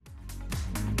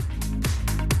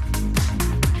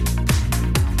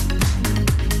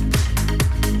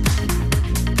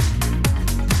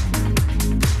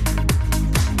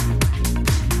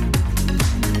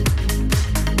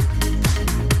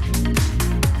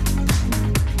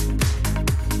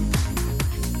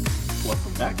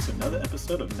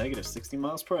episode of Negative 60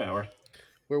 Miles Per Hour.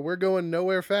 Where we're going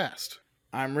nowhere fast.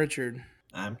 I'm Richard.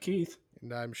 I'm Keith.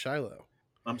 And I'm Shiloh.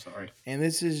 I'm sorry. And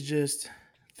this is just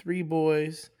three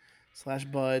boys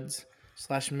 / buds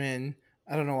 / men.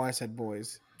 I don't know why I said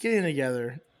boys. Getting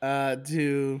together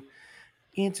to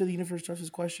answer the universe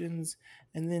toughest questions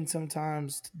and then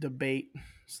sometimes debate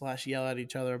 / yell at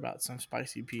each other about some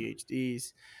spicy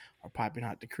PhDs or piping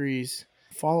hot decrees.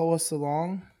 Follow us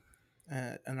along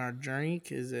in our journey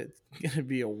because it's going to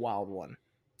be a wild one.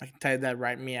 I can tell you that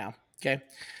right meow. Okay?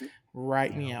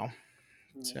 Right meow.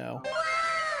 So,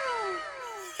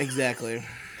 exactly.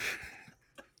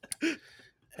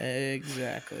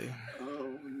 Exactly.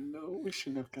 Oh no, we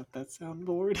shouldn't have got that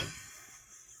soundboard.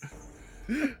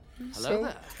 Hello so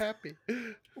there. Happy.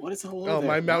 What is hello? Oh, there?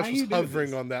 my mouse was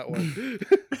hovering on that one.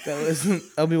 That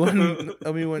was Obi-Wan.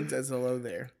 Obi-Wan says hello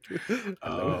there.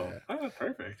 Hello. Oh,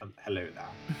 perfect. Hello there.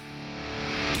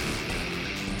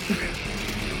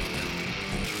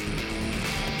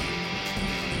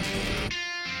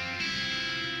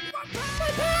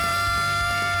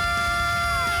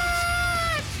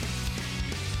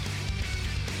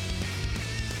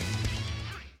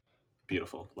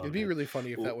 Beautiful. It'd be really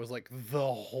funny if that was like the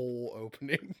whole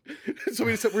opening. So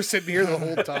we're sitting here the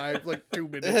whole time, like 2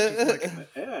 minutes.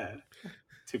 Yeah.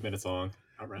 2 minutes long.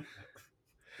 All right.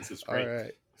 This is great. All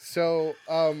right. So,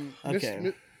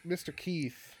 okay. Mr.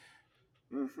 Keith,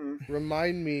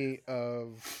 remind me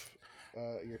of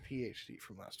your PhD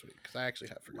from last week, because I actually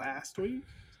have forgotten. Last week?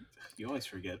 You always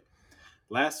forget.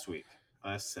 Last week,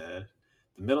 I said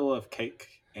the middle of cake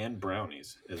and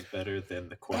brownies is better than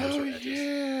the corners or edges.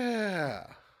 Yeah.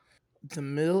 The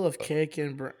middle of cake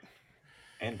and brownies.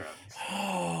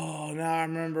 Oh, now I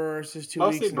remember. It's just 2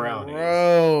 Mostly weeks brownies. In a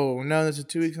row. No, this is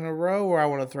 2 weeks in a row where I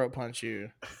want to throat punch you.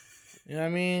 You know what I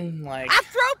mean? Like, I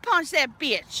throat punch that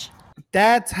bitch.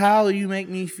 That's how you make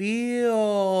me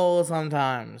feel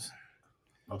sometimes.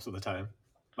 Most of the time.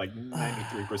 Like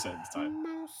 93% of the time.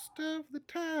 Most of the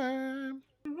time.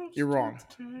 You're wrong.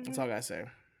 That's all I gotta say.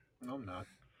 No, I'm not.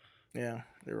 Yeah,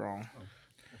 you're wrong.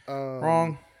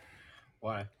 Wrong.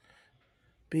 Why?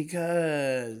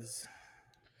 Because...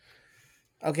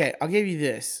 Okay, I'll give you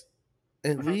this.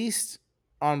 At least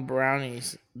on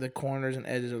brownies, the corners and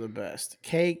edges are the best.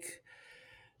 Cake,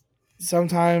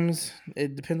 sometimes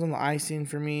it depends on the icing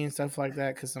for me and stuff like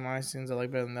that, because some icings I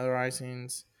like better than other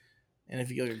icings. And if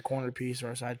you get like a corner piece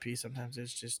or a side piece, sometimes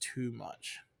it's just too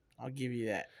much. I'll give you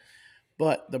that.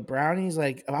 But the brownies,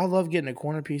 like, I love getting a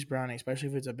corner piece brownie, especially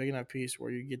if it's a big enough piece where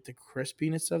you get the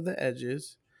crispiness of the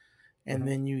edges, and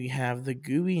then you have the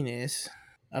gooiness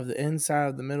of the inside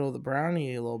of the middle of the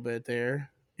brownie a little bit there.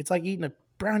 It's like eating a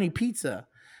brownie pizza.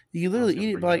 You can literally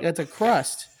eat it, but like it's a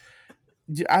crust.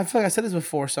 I feel like I said this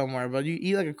before somewhere, but you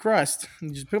eat like a crust. You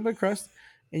just pick up a crust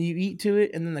and you eat to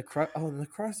it, and then the crust. Oh, the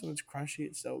crust is crunchy.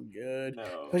 It's so good.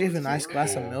 Especially if a nice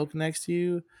glass of milk next to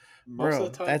you, bro.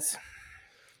 That's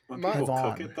when people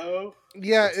cook it though.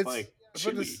 Yeah, it's like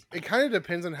it kind of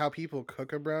depends on how people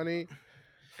cook a brownie.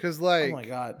 Because, like, oh my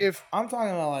god, if I'm talking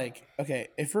about, like, okay,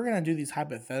 if we're gonna do these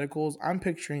hypotheticals, I'm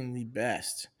picturing the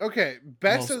best. Okay,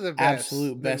 best of the best,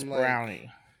 absolute best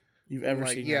brownie you've ever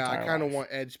seen. Yeah, I kind of want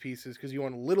edge pieces because you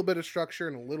want a little bit of structure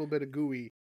and a little bit of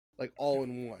gooey, like all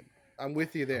in one. I'm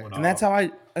with you there, and that's how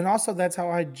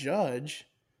I judge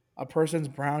a person's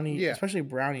brownie, especially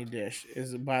brownie dish,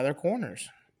 is by their corners.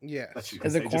 Yeah,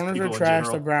 because the corners are trash,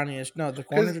 the brownie is the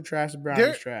corners are trash, the brownie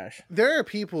is trash. There are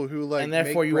people who like, and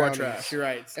therefore make you brownies, are trash. You're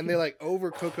right, and they like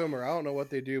overcook them, or I don't know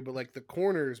what they do, but like the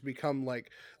corners become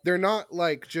like they're not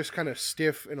like just kind of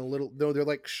stiff and a little. No, they're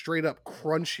like straight up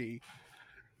crunchy,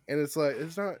 and it's like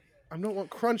it's not. I don't want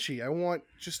crunchy. I want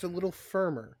just a little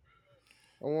firmer.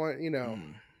 I want a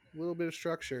little bit of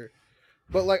structure.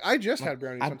 But like I just had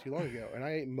brownies not too long ago, and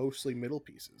I ate mostly middle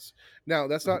pieces. Now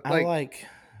that's not like.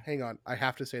 Hang on, I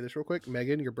have to say this real quick.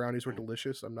 Megan, your brownies were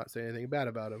delicious. I'm not saying anything bad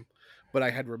about them, but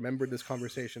I had remembered this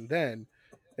conversation then,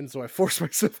 and so I forced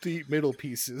myself to eat middle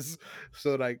pieces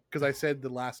so that because I said the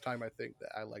last time I think that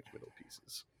I liked middle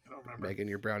pieces. I don't remember. Megan,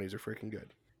 your brownies are freaking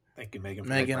good. Thank you, Megan.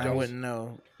 Megan, I wouldn't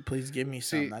know. Please give me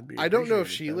some. See, I don't know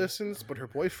if she listens, but her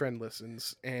boyfriend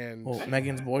listens, and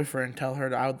Megan's boyfriend, tell her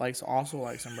that I would also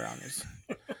like some brownies.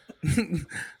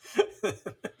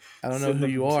 I don't know who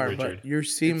you are, but you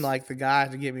seem like the guy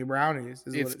to get me brownies.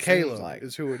 It's Caleb,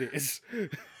 is who it is.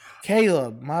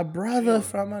 Caleb, my brother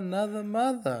from another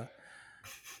mother.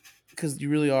 Because you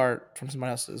really are from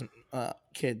somebody else's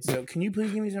kid. So can you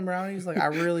please give me some brownies? Like I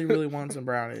really, really want some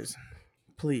brownies,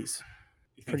 please.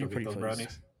 Pretty please.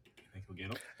 Brownies? We'll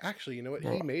get 'em. Actually, you know what?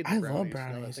 Bro, He made the I brownies. love Now that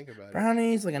I brownies. think about it.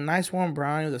 Brownies, like a nice warm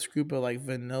brownie with a scoop of like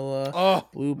vanilla, Oh,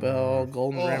 bluebell,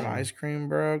 golden graham Oh. ice cream,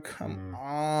 bro. Come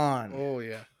on. oh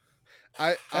yeah. I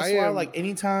That's I why, am like,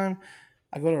 anytime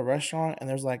I go to a restaurant and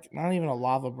there's like not even a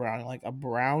lava brownie, like a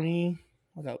brownie,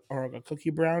 or like a cookie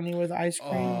brownie with ice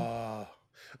cream.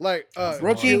 like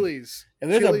Brookie? Chili's. If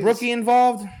there's a Chili's- brookie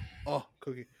involved, Oh,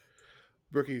 cookie.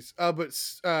 Brookies.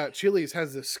 But Chili's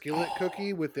has the skillet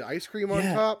cookie with the ice cream on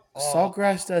Yeah. top. Oh,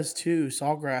 Saltgrass does too.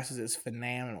 Saltgrass is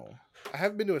phenomenal. I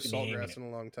haven't been to a Phenomenal. Saltgrass in a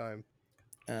long time.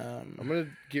 I'm gonna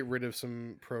get rid of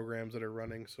some programs that are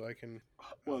running so I can.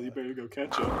 Well, you better go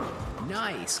catch up.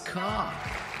 Nice cock.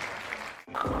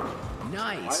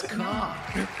 Nice What? cock.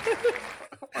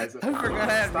 Why is it? I forgot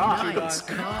I had Nice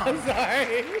YouTube on. cock. I'm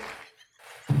sorry.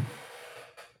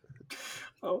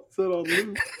 Oh, is it on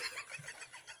loop?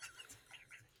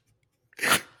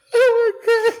 Oh my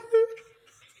god.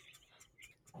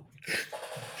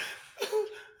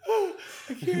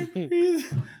 I can't breathe.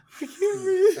 I can't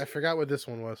breathe. I forgot what this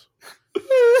one was.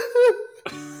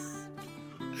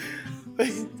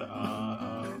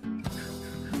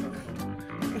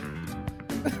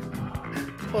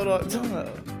 Hold on. Time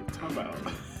out. Time out.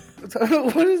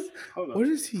 Hold on. What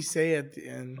does he say at the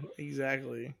end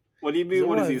exactly? What do you mean? So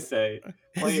What does he what? say? Does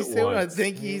Play he it say what I once.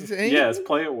 think he's saying? Yes,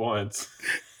 play it once.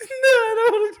 No, I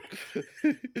don't.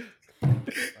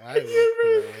 I will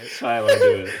play it. Tyler,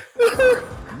 do it.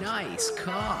 Nice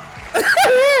cock.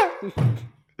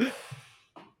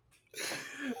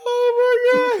 Oh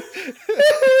my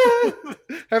god!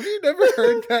 Have you never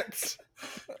heard that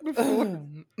before?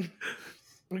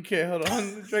 Okay, hold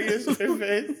on. Try to get a straight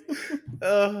face.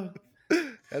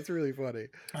 That's really funny.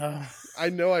 Oh. I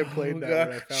know I played Oh, that God.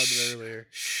 when I found it earlier.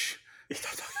 Shh.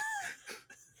 Stop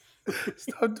talking.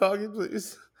 Stop talking,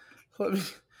 please. Let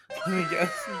me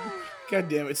guess. God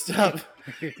damn it, stop.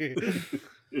 Okay.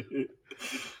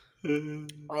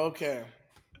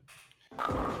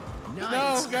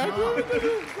 Nice No, God. cock.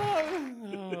 Stop.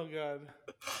 Oh, God.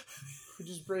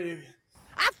 Just breathe.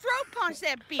 I throat punch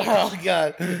that bitch. Oh,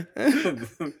 God.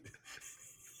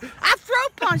 I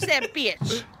throat punch that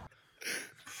bitch.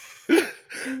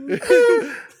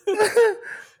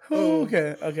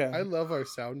 Okay. I love our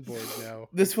soundboard now.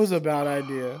 This was a bad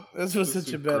idea. This was This such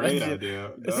is a bad great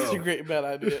idea. This is No. a great bad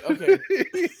idea. Okay.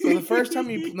 So the first time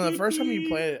you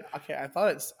played it, okay,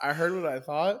 I heard what I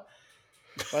thought,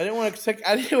 but I didn't want to take.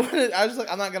 I didn't want to. I was just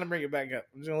like, I'm not gonna bring it back up.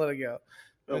 I'm just gonna let it go.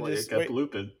 Oh, And wait, just it got wait.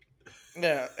 blooped.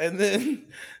 Yeah, and then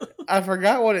I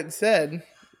forgot what it said.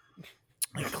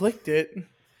 I clicked it, and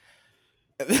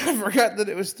then I forgot that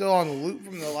it was still on loop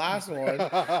from the last one.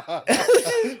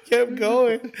 It kept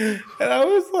going, and I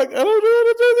was like, I don't know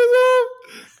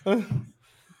how to turn this off.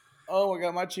 Oh my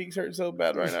god, my cheeks hurt so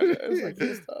bad right now, guys. I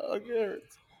can't stop. Like, it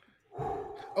hurts.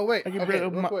 Oh wait, I can okay,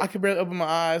 barely real quick. I can barely open my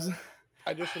eyes.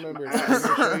 I just remembered. I'm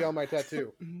gonna show you all my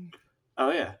tattoo.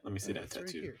 Oh yeah, let me see that It's right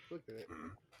tattoo. here. Look at it.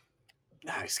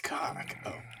 Nice cock.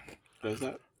 Oh, what is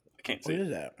that? I can't What see. is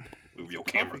that? Move your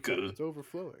camera, Coffee cup. cuz. It's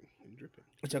overflowing and dripping.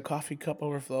 It's a coffee cup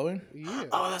overflowing. Yeah.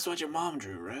 Oh, that's what your mom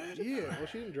drew, right? Yeah. Well,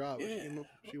 she didn't draw it. Yeah.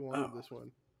 She wanted Oh. this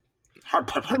one.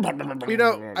 Oh, You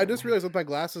know, I just realized with my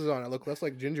glasses on, I look less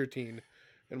like Ginger Teen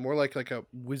and more like a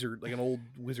wizard, like an old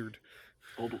wizard.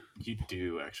 you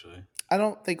do actually. I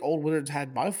don't think old wizards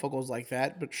had bifocals like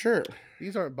that, but sure.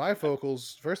 These aren't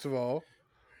bifocals, first of all.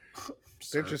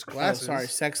 They're Sir. just Oh, glasses. sorry,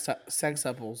 sex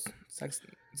supples.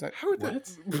 How would that?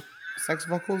 What? Sex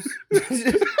vocals.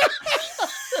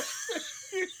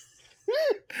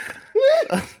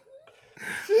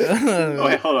 Oh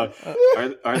wait, hold on.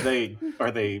 Are they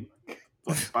like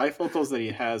bifocals that he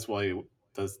has while he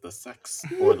does the sex,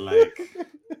 or like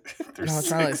there's No, I'm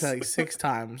trying to six? say like 6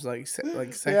 times, like sex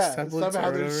Yeah, templates somehow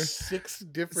or whatever. there's 6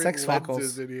 different Sex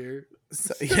lenses fuckles. in here.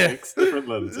 Yeah, 6 different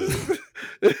lenses.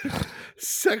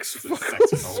 Sex It's a fuckles.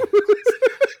 sex phone.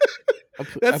 I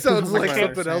put That sounds my like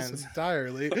brother's something else hands.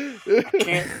 entirely. I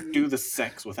can't do the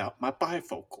sex without my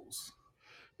bifocals.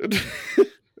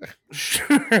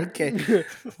 Sure, okay.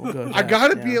 We'll go with I that,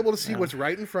 gotta be yeah, able to see yeah. what's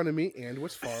right in front of me and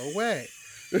what's far away.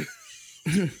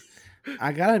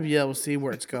 I gotta be able to see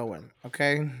where it's going.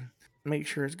 Okay, make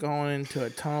sure it's going into a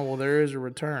tunnel where there is a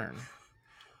return.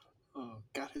 Oh,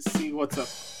 gotta see what's up.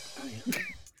 Oh, yeah.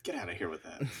 Get out of here with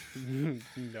that.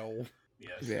 No.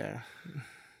 Yes. Yeah,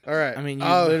 All right. I mean, you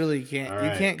Oh. literally can't. all You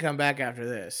right. can't come back after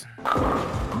this.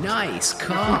 Nice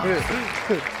cock.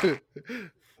 Okay.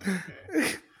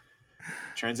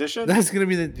 Transition. That's gonna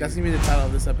be the title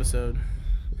of this episode.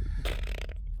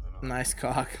 Nice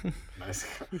cock. Nice.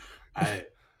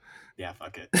 Yeah,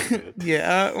 fuck it. Do it.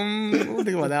 Yeah, we'll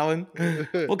think about that one.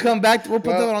 We'll come back. We'll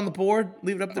put that one on the board.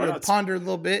 Leave it up there Why to not? ponder a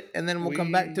little bit, and then we'll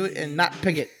come back to it and not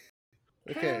pick it.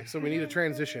 Okay, so we need a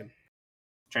transition.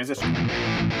 Transition.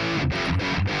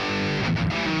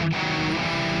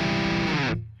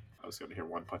 I was going to hear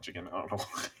one punch again. I don't know.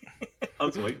 I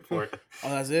was waiting for it. Oh,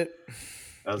 that's it.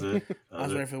 That was it. I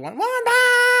was That ready was for the one. One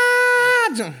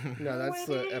punch! No, that's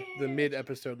the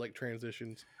mid-episode like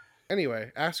transitions.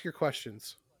 Anyway, ask your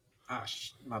questions.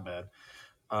 my bad.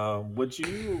 Would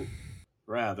you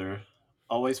rather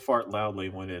always fart loudly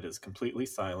when it is completely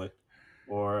silent,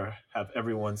 or have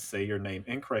everyone say your name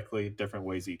incorrectly different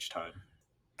ways each time?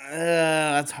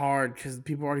 That's hard because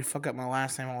people already fuck up my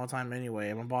last name all the time anyway,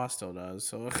 and my boss still does.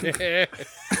 So,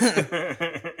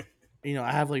 you know,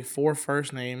 I have like 4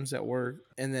 first names at work,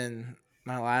 and then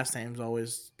my last name's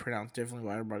always pronounced differently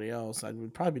by everybody else. It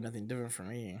would probably be nothing different for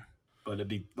me. But it'd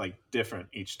be like different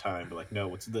each time. But like, no,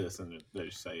 what's this? And they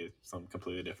just say something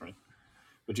completely different.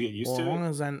 Would you get used to As long it?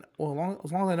 as as long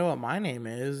as I know what my name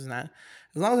is, and as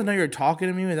long as I know you're talking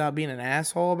to me without being an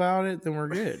asshole about it, then we're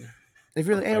good. If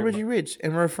you're like, "Hey, Richie Rich,"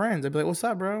 and we're friends, I'd be like, "What's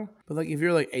up, bro?" But like, if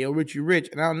you're like, "Hey, Richie Rich,"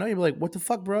 and I don't know, you'd be like, "What the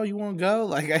fuck, bro? You want to go?"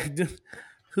 Like,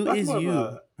 who That's is more of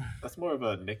you? that's more of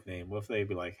a nickname. What if they'd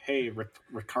be like, "Hey,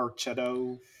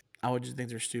 Ricardo," I would just think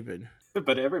they're stupid.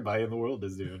 but everybody in the world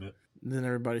is doing it. Then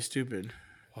everybody's stupid.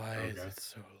 Why is Okay. it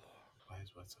so long? Why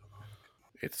is what so long?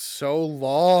 It's so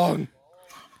long.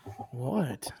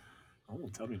 What? Oh,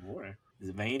 tell me more. Is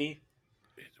it veiny?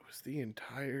 It was the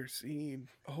entire scene.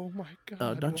 Oh my god.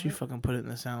 Oh, don't you what? fucking put it in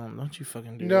the sound. Don't you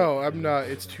fucking do it. No, I'm not.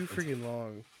 It's too freaking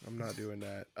long. I'm not doing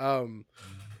that.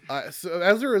 So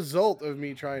as a result of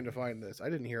me trying to find this, I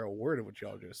didn't hear a word of what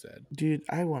y'all just said. Dude,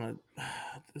 I want to.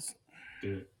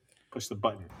 Do it. Push the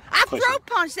button. I Push throw it.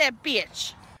 punch that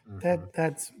bitch.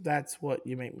 That's what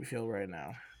you make me feel right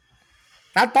now.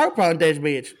 I throw punch that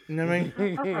bitch. You know what I mean?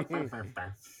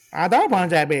 I throw punch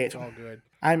that bitch. It's all good.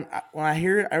 When I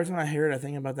hear it, every time I hear it, I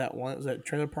think about that one. Was that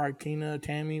Trailer Park Tina,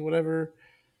 Tammy, whatever,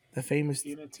 the famous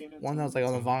Tina, one that was like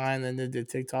on the Vine and then did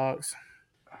TikToks.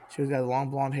 She was got long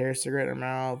blonde hair, cigarette in her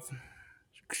mouth,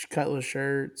 cutless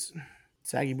shirts,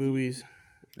 saggy boobies,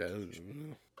 I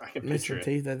can picture missing it.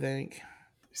 teeth. I think.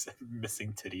 You said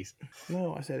missing titties.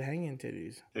 No, I said hanging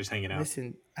titties. They're just hanging out.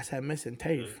 I said missing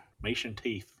teeth. Mation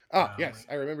teeth. Ah, yes,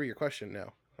 I remember your question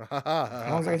now. As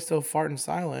long as I still farting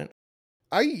silent.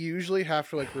 I usually have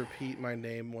to like repeat my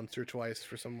name once or twice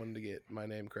for someone to get my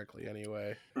name correctly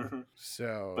anyway. Mhm.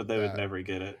 So But they would never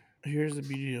get it. Here's the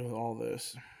beauty of all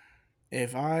this.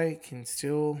 If I can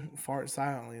still fart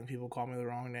silently and people call me the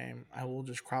wrong name, I will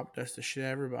just crop dust the shit out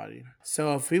of everybody.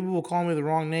 So if people will call me the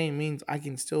wrong name means I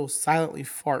can still silently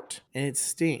fart and it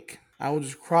stink. I will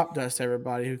just crop dust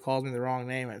everybody who calls me the wrong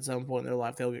name at some point in their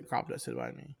life. They'll get crop dusted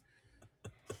by me.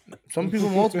 Some people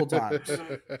multiple times.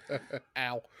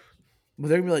 Ow. But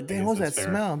they're going to be like, damn, guess what's that that's fair.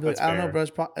 smell? I'll be like, That's I don't know, fair.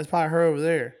 bro. It's probably her over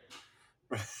there.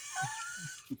 Better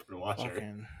watch her.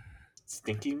 Fucking,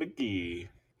 Stinky McGee.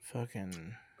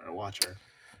 fucking, Better watch her.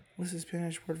 what's the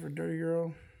Spanish word for dirty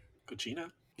girl?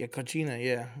 Cochina? Yeah, cochina,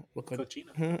 yeah.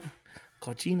 Cochina.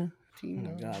 Cochina. Oh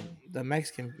my god,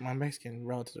 my Mexican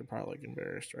relatives are probably like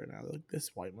embarrassed right now. They're like,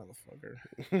 this white motherfucker.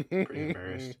 Pretty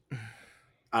embarrassed.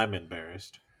 I'm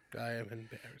embarrassed. I am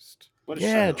embarrassed. What is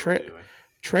Yeah, Charlotte doing?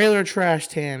 Trailer trash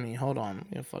Tammy. Hold on.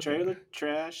 Yeah, fuck Trailer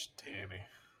trash Tammy.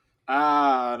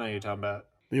 Ah, I know who you're talking about.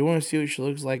 You want to see what she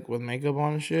looks like with makeup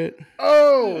on and shit?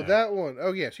 Oh, Yeah. that one.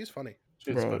 Oh yeah, she's funny.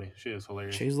 She is Bro. funny. She is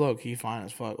hilarious. She's low key fine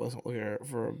as fuck. Let's look at her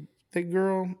for a thick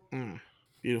girl.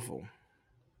 Beautiful.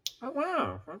 Oh,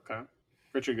 wow. Okay.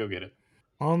 Richard, go get it.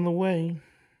 On the way.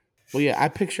 Well, yeah, I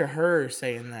picture her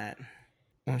saying that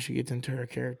when she gets into her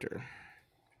character.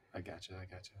 I got you.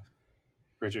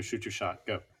 Richard, shoot your shot.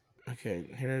 Go. Okay,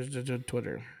 here's the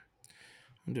Twitter.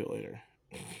 I'll do it later.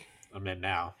 I'm in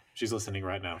now. She's listening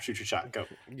right now. Shoot your shot. Go.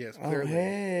 Yes, Oh, clearly.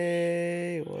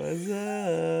 hey, what's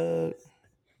up?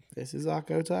 This is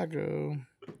Akko Taco.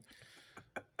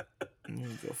 I'm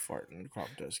gonna go fart in the crop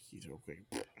dust keys real quick.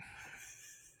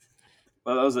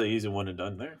 Well, that was an easy one and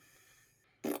done there.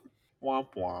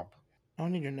 Womp womp. I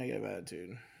don't need your negative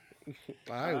attitude.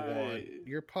 I want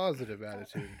your positive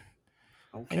attitude.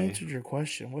 I Okay. answered your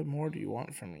question. What more do you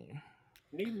want from me?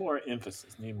 Need more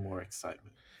emphasis. Need more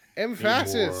excitement.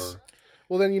 Emphasis. more-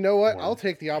 Well, then you know what? more- I'll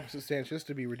take the opposite stance just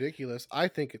to be ridiculous. I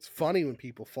think it's funny when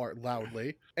people fart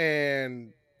loudly,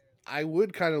 and I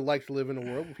would kind of like to live in a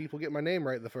world where people get my name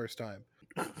right the first time.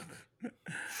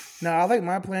 No, I like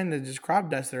my plan to just crop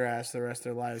dust their ass the rest of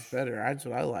their lives better. That's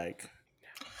what I like.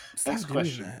 Stop Next doing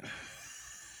question. that.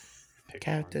 Pick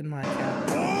Captain, my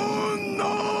captain.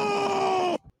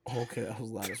 Oh, no! Okay, that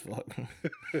was loud as fuck.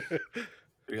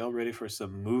 Are y'all ready for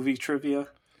some movie trivia?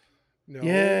 No.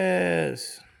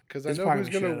 Yes. Because I It's know probably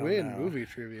who's shit going I to don't win know. movie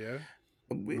trivia.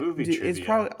 Movie Dude, it's trivia.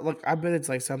 probably look. I bet it's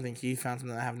like something he found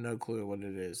something I have no clue what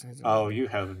it is. Oh, you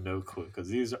have no clue because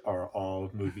these are all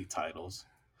movie titles.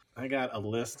 I got a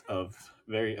list of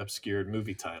very obscure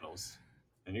movie titles,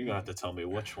 and you're gonna have to tell me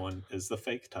which one is the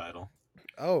fake title.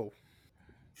 Oh.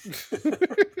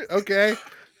 Okay.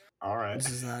 All right, This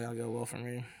is not gonna go well for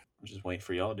me. I'm just waiting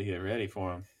for y'all to get ready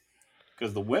for them,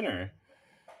 because the winner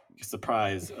gets the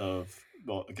prize of,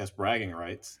 well, I guess bragging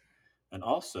rights, and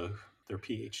also their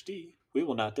PhD. We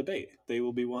will not debate; they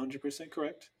will be 100%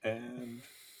 correct, and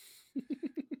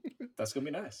that's gonna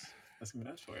be nice. That's gonna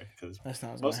be nice for you because That's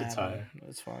not what's most gonna of the happen. time.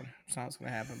 That's fine. It's not what's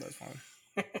gonna happen, but it's fine.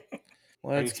 Are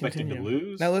you Let's expecting continue. to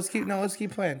lose? No, let's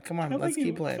keep playing. Come on, let's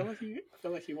keep I playing.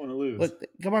 feel like you want to lose. Look,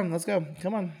 come on, let's go.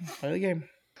 Come on, play the game.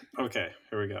 Okay,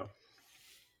 here we go.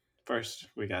 First,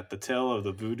 we got The Tale of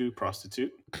the Voodoo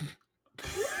Prostitute.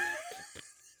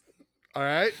 All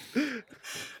right.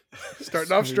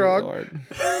 Starting off Sweet strong.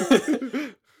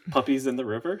 Lord. Puppies in the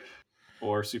River,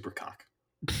 or Supercock.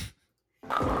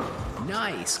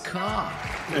 Nice cock.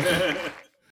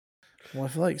 Well, I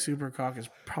feel like Supercock is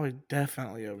probably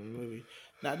definitely a movie.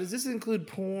 Now, does this include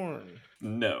porn?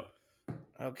 No.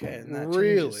 Okay, and that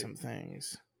Really? changes some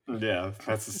things. Yeah,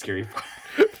 that's the scary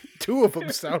part. Two of them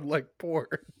sound like porn.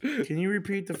 Can you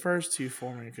repeat the first two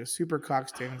for me? Because Supercock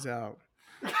stands out.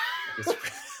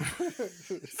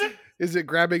 Is it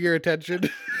grabbing your attention?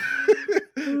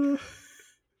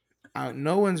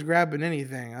 No one's grabbing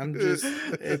anything. I'm just,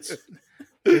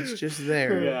 it's just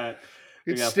there. Yeah,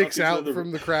 It sticks out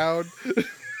from the crowd.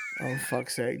 Oh,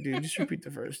 fuck's sake, dude. Just repeat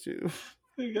the first two.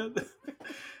 We got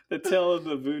the Tale of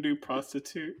the Voodoo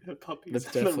Prostitute and Puppies That's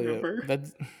in the definitely River.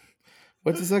 that's.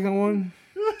 What's the second one?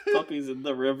 Puppies in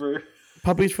the River.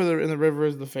 Puppies in the River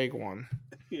is the fake one.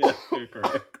 Yeah, you're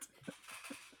correct.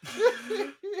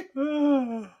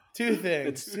 Two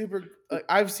things.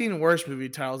 I've seen worse movie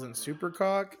titles than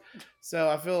Supercock, so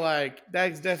I feel like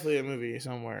that's definitely a movie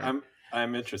somewhere.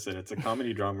 I'm interested. It's a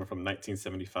comedy drama from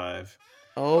 1975.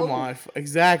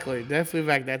 Exactly. Definitely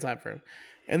back that time frame.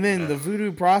 And then the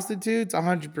Voodoo Prostitutes,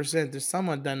 100%. There's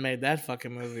someone done made that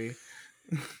fucking movie.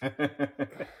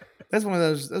 That's one of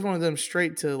those. That's one of them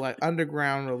straight to like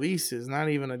underground releases, not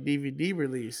even a DVD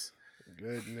release.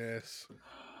 Goodness.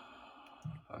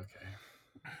 Okay.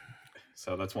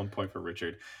 So that's 1 point for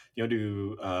Richard. You want to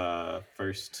do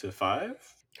first to five?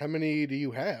 How many do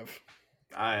you have?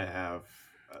 I have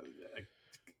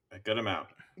a good amount.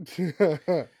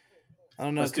 I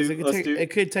don't know Let's because do- let's do- it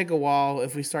could take a while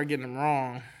if we start getting them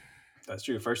wrong. That's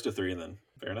true. First to three, then.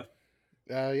 Fair enough.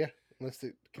 Yeah. Unless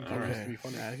it continues Alright. to be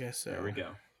funny. I guess so. There we go.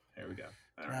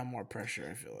 All I have more pressure.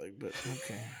 I feel like, but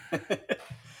okay. right.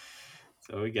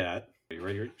 So we got. Are you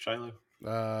ready, Shiloh?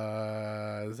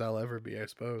 As I'll ever be, I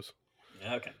suppose.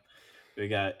 Okay. We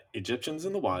got Egyptians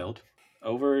in the Wild,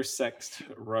 Oversexed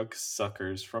Rug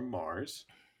Suckers from Mars,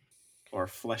 or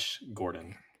Flesh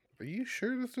Gordon. Are you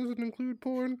sure this doesn't include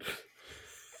porn?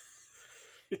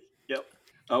 Yep.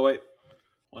 Oh wait,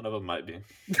 one of them might be.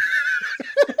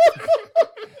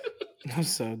 I'm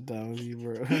so done with you,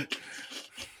 bro.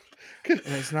 And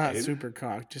it's not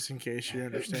Supercock, just in case you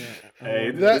understand.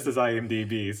 Hey, That- this is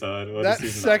IMDb, so That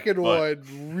second one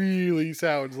really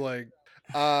sounds like.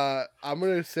 I'm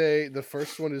gonna say the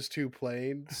first one is too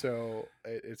plain, so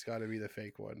it's got to be the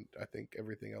fake one. I think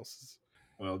everything else is.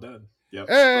 Well done. Yep.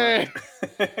 Hey!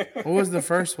 What was the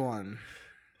first one?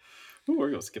 Ooh, we're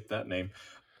gonna skip that name.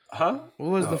 Huh? What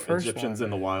was the first Egyptians one?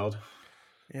 in the Wild.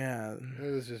 Yeah,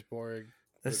 It was just boring.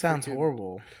 that But sounds freaking-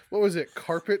 horrible. What was it?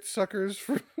 Carpet suckers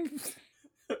from.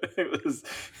 it was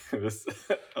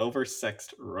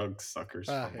Oversexed Rug Suckers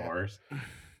from yeah. Mars.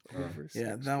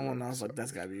 Yeah, that one I was like,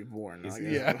 that's gotta be boring. He's, I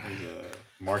guess. Yeah. he's a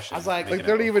Martian. I was like making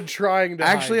They're not out. even trying to.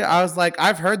 Actually, hide. I was like,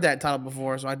 I've heard that title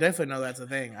before, so I definitely know that's a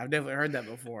thing. I've definitely heard that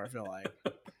before. I feel like.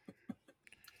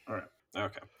 All right.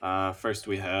 Okay. First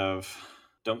we have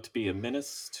 "Don't be a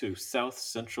menace to South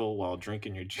Central while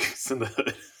drinking your juice in the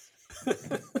hood."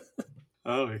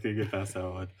 Oh, we could get past that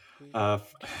one.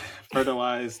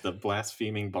 Fertilize the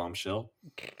blaspheming bombshell.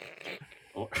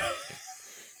 Or,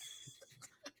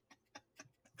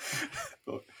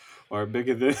 or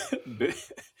bigger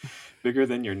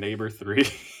than your neighbor 3.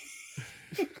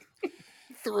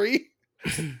 3.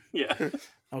 Yeah.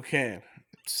 Okay,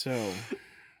 so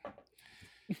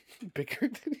Bigger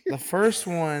than you. the first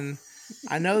one,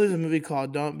 I know there's a movie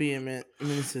called "Don't Be a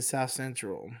Menace to South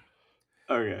Central."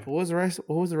 Okay. What was the rest?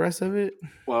 What was the rest of it?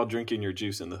 While drinking your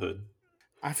juice in the hood.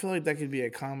 I feel like that could be a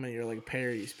comedy or like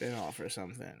parody spinoff or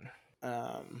something.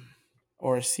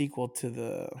 or a sequel to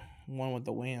the one with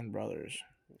the Wayans brothers.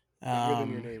 Bigger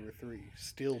Than Your Neighbor 3.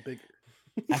 Still bigger.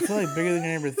 I feel like Bigger Than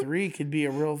Your Neighbor 3 could be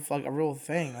a real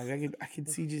thing. Like I could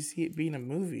see it being a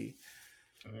movie.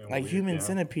 Like Human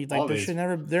Centipede. Like there should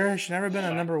never been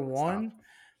a number one.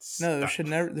 No, there should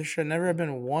never have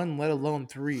been one, let alone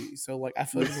three. So like I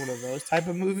feel like it's one of those type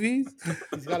of movies.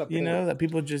 He's got a You know, point. that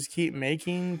people just keep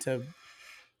making to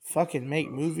fucking make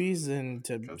movies and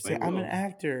to 'Cause say they I'm an will.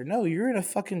 actor. No, you're in a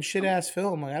fucking shit ass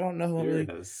film. Like I don't know who You're really. in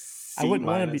a I wouldn't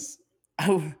want to be.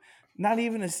 C-. Not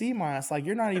even a C-. Like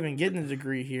you're not even getting a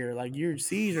degree here. Like your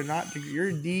C's are not.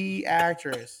 You're D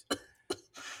actress.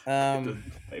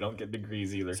 They don't get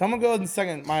degrees either. So I'm gonna go with the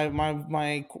second. My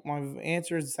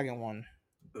answer is the second one.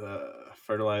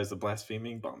 Fertilize the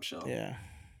blaspheming bombshell. Yeah.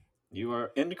 You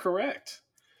are incorrect.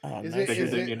 Oh, Is nice. it- Bigger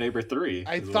is than it- Your Neighbor 3.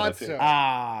 I is what thought think. so.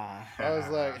 Ah. I was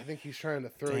like, I think he's trying to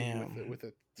throw Damn. you with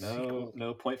a No, sequel.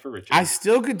 no point for Richard. I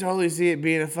still could totally see it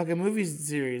being a fucking movie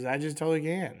series. I just totally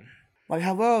can. Like,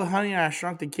 hello, Honey, I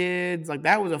Shrunk the Kids. Like,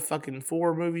 that was a fucking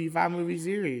 5-movie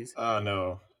series. Oh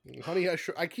no. Honey,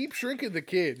 I keep shrinking the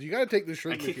kids. You got to take the I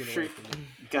shrink keep machine away shrink. from me.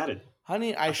 Got it.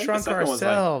 Honey, I think the Shrunk second one's like,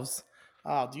 Ourselves.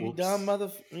 Oh, do you whoops.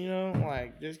 dumb you know,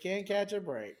 like, just can't catch a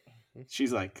break.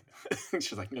 She's like,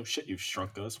 no shit, you've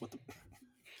shrunk us. What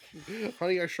the?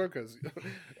 Honey, I shrunk us.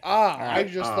 I Alright,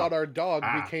 just ah, thought our dog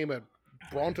ah. became a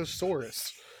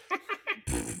brontosaurus.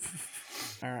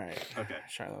 All right. Okay.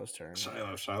 Shiloh's turn.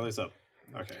 Shiloh's up.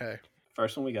 Okay. Okay.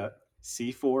 First one we got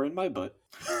C4 in my butt.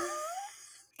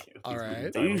 All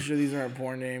right. Are you sure these aren't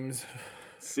porn names?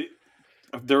 See,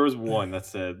 there was one that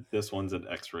said this one's an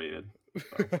X-rated.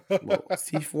 Well,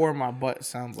 C4 in my butt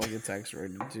sounds like it's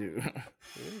X-rated too.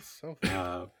 It's so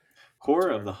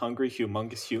Horror of the hungry,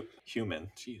 humongous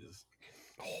human. Jesus.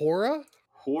 horror?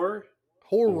 Horror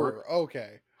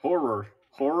Okay. Horror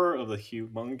of the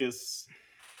humongous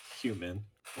human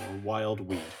or wild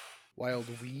weed. Wild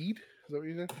weed? Is that what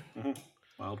you said?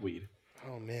 Wild weed.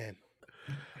 Oh man.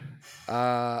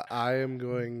 I am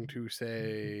going to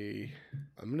say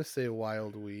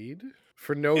wild weed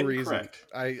for no Incorrect.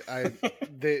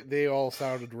 reason. They all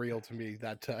sounded real to me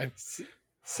that time.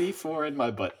 C4 in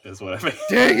my butt is what I mean.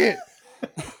 Dang it!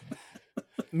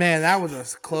 Man, that was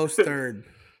a close third.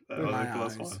 That was My a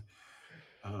close eyes.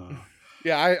 one.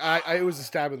 Yeah, I it was a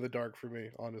stab in the dark for me,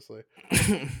 honestly.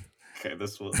 Okay,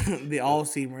 this was They all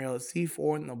seem real.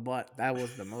 C4 in the butt. That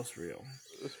was the most real.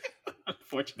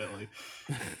 unfortunately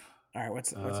All right,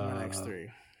 what's my next three?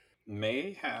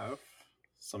 may have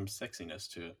some sexiness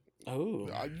to it. Oh.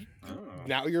 Oh,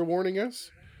 Now you're warning us?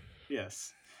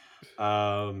 yes.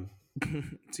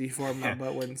 C4 in my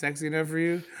butt wasn't sexy enough for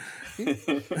you?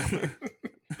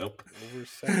 Nope. Over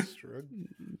sex, drug.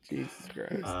 Jesus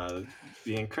Christ.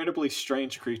 The incredibly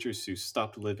strange creatures who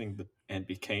stopped living and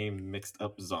became mixed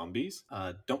up zombies.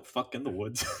 Don't fuck in the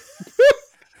woods.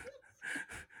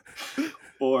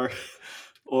 or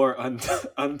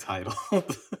Untitled.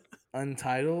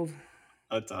 Untitled?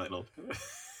 Untitled.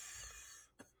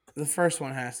 The first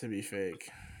one has to be fake.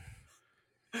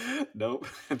 Nope,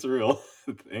 it's real.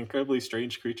 Incredibly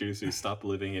strange creatures who stopped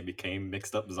living and became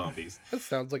mixed up zombies. That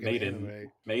sounds like an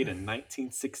anime. Made in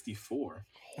 1964.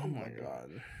 Oh my god.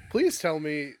 Please tell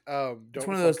me. It's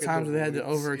one of those times where they had to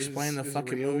over-explain the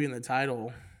fucking movie in the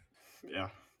title. Yeah,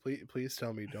 Please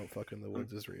tell me Don't Fuck in the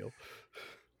Woods is real.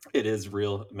 it is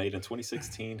real. Made in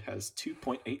 2016, has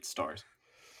 2.8 stars.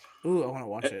 Ooh, I want to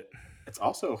watch it. It's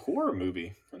also a horror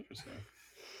movie. Interesting.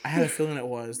 I had a feeling it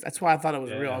was. That's why I thought it was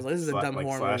real. I Yeah, was like, this is a dumb like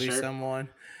horror movie. slasher. Someone.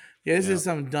 Yeah, this is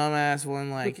some dumbass one.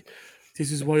 Like,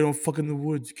 this is why you don't fuck in the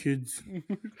woods, kids.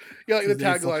 Yeah, like the 'Cause they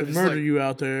tagline fucking is murder like, you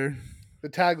out there. the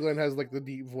tagline has like the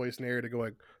deep voice narrator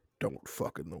going, "Don't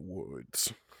fuck in the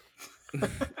woods."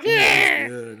 Yeah,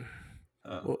 good.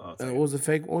 I'll And take what it. was the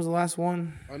fake? What was the last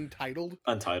one? Untitled.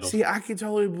 Untitled. See, I could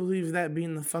totally believe that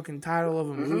being the fucking title of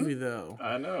a movie, though.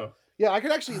 I know. Yeah, I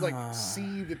could actually like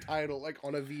see the title like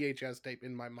on a VHS tape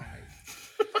in my mind.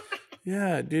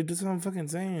 Yeah, dude, that's what I'm fucking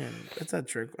saying. That's a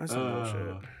trick. That's some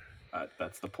bullshit.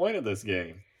 That's the point of this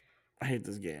game. I hate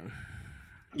this game.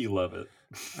 You love it.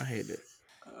 I hate it.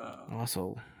 I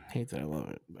also hate that I love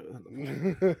it.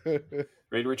 But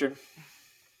Ready, Richard?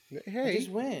 I Hey, just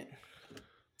went.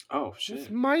 Oh it's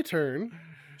shit. my turn.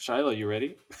 Shiloh, you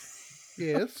ready?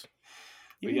 Yes.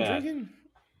 You We been got- drinking?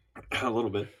 A little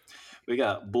bit. We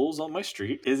got Bulls on My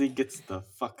Street. Izzy gets the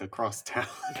fuck across town.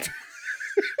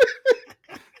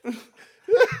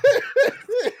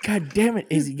 God damn it,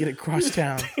 Izzy, get across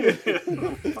town.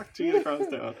 Fuck to get across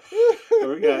town. And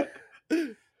we got.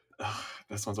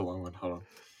 This one's a long one. Hold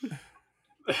on.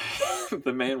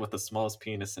 The man with the smallest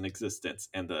penis in existence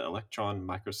and the electron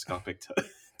microscopic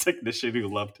technician who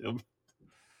loved him.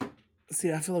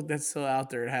 See, I feel like that's so out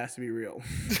there. It has to be real.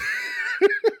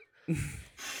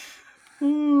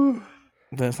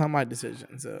 That's not my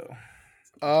decision. So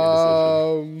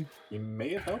You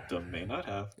may have helped him, may not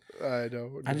have. I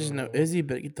don't. I just know Izzy,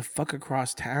 but get the fuck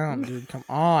across town, dude. Come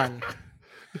on.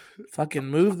 Fucking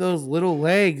move those little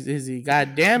legs, Izzy.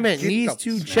 God damn it. Get Knees the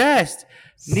to snap. chest.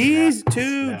 Knees to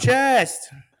Snap. chest.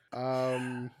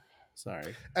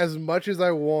 Sorry. As much as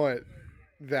I want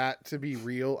that to be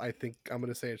real, I think I'm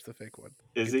gonna say it's the fake one.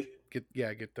 Is he?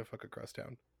 Get the fuck across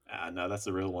town. No, that's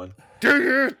the real one. Dang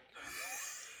it!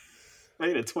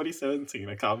 Made in 2017,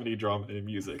 a comedy, drama, and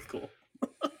music. Cool.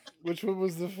 Which one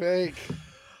was the fake?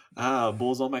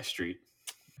 Bulls on My Street.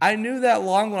 I knew that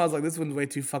long when I was like, this one's way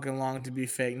too fucking long to be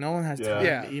fake. No one has time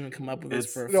Yeah. to even come up with this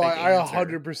It's- for a No, fake I answer.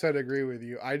 100% agree with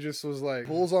you. I just was like,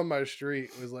 Bulls on My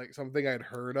Street was like something I'd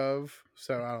heard of,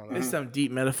 so I don't know. It's some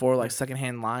deep metaphor like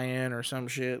Secondhand Lion or some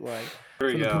shit. Like There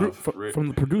from you the, go. from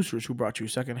the producers who brought you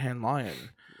Secondhand Lion.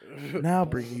 Now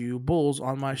bring you Bulls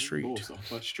on My Street. Bulls on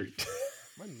My Street.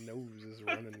 My nose is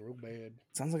running real bad.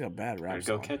 Sounds like a bad rap Gotta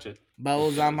go song. catch it.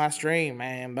 Bulls on my street,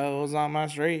 man. Bulls on my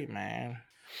street, man.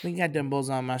 We got them bulls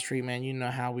on my street, man. You know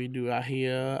how we do out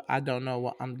here. I don't know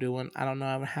what I'm doing. I don't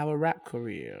know if I have a rap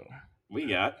career. We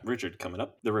got Richard coming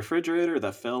up. The refrigerator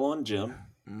that fell on Jim.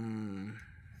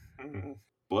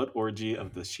 Blood orgy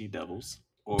of the she devils.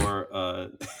 Or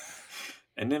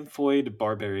an nymphoid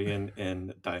barbarian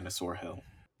in dinosaur hell.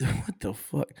 What the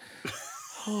fuck?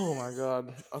 Oh my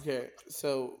god. Okay,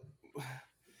 so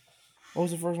what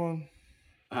was the first one?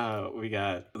 We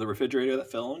got the refrigerator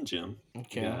that fell on Jim.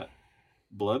 Okay. We got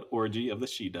blood orgy of the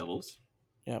she devils.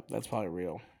 Yep, that's probably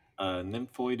real.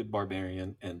 Nymphoid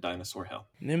barbarian in dinosaur hell.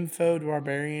 Nymphoid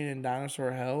barbarian in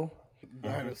dinosaur hell.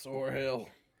 Dinosaur hell.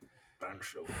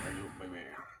 Dinosaur hell, baby.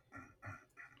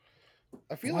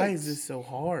 I feel Why like is this so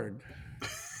hard?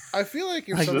 I feel like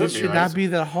if Like some this of should these not be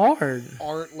that hard.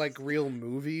 aren't like real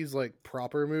movies, like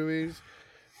proper movies,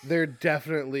 they're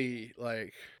definitely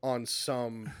like on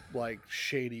some like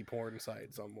shady porn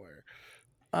site somewhere.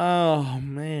 Oh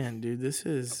man, dude, this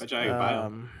is. bet you I can buy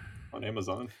 'em. On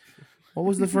Amazon. What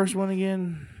was the first one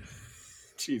again?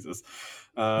 Jesus.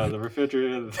 The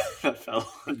refrigerator that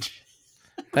fell on Jim.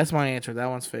 That's my answer. That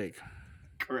one's fake.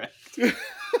 Correct.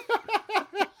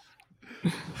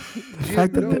 The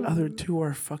fact that the other two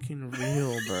are fucking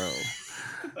real, bro.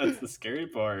 That's the scary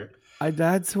part.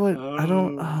 That's what I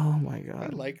don't. Oh my I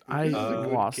god! like I this is a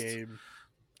good lost. game.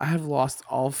 I have lost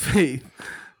all faith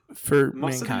for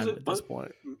Most of these mankind are- at this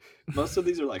point. Most of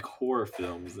these are like horror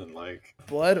films and like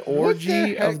Blood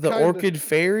orgy heck of the kind of- orchid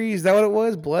fairy. Is that what it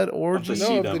was? Blood orgy the of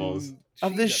she-devils.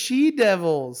 the she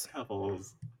devils.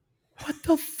 devils. What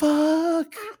the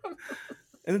fuck?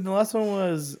 And then the last one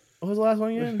was. What was the last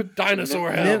one again?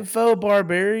 Dinosaur hell. Nympho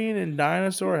barbarian and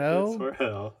dinosaur hell. Dinosaur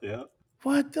hell, yeah.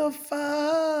 What the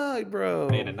fuck, bro?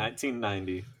 Made in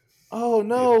 1990. Oh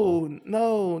no,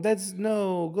 no, that's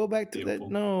no. Go back to Beautiful.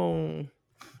 that. No,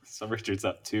 So Richard's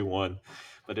up 2-1.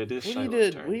 But it is we Shiloh's need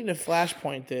to turn. we need to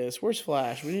flashpoint this. Where's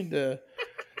Flash? We need to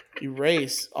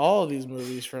erase all of these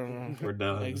movies from We're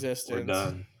done. existence. We're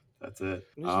done. That's it.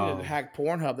 We just need to hack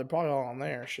Pornhub. They're probably all on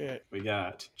there. Shit. We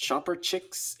got Chopper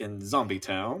Chicks in Zombie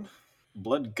Town,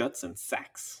 Blood, Guts, and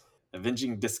Sacks,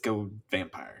 Avenging Disco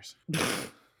Vampires.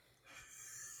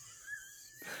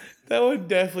 That one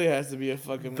definitely has to be a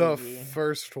fucking The movie.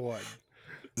 first one.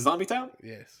 Zombie Town?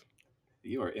 Yes.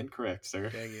 You are incorrect, sir.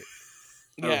 Dang it.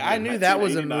 Yeah, Oh, I knew that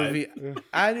was a 1989. movie.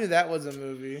 I knew that was a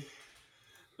movie.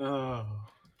 Oh.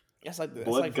 That's like the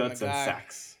Blood, like from the Guts, and guy.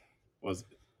 Sacks was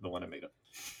the one I made up.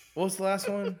 What was the last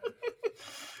one?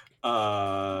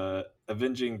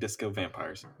 Avenging Disco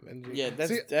Vampires. Yeah, that's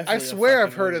See, definitely I a swear I've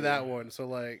fucking heard of movie. that one. So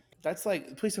like, That's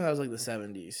like, please tell me that was like the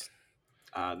 70s.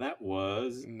 That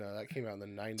was no, that came out in the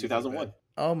 90s. 2001.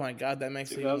 Oh my god, that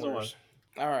makes it even 2001. worse.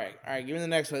 All right, give me the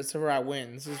next one. This is where I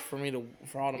win. This is for me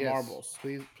for all the Yes, marbles.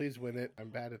 Please win it. I'm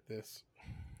bad at this.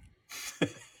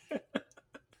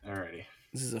 Alrighty.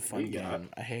 This is a fun We got- game.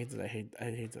 I hate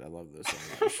that I love this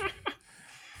so much.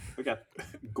 We got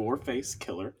Goreface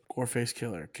Killer. Goreface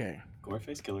Killer. Okay.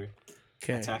 Goreface Killer.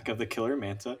 Okay. Attack of the Killer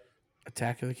Manta.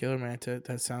 Attack of the Killer Manta.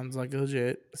 That sounds like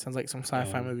legit. It sounds like some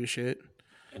sci-fi And- movie shit.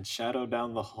 And Shadow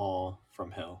Down the Hall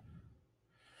from Hell.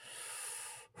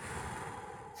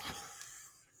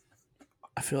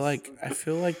 I feel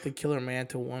like the Killer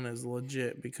Manta one is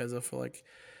legit because I feel like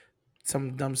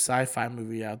some dumb sci-fi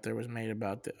movie out there was made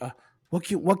about the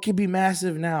what can be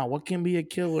massive now? What can be a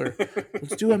killer?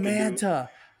 Let's do a manta,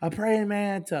 a praying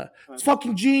manta. It's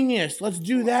fucking genius. Let's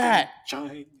do that.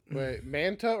 Giant Wait,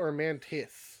 manta or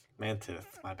mantis? Mantis.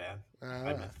 My bad.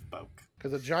 I misspoke.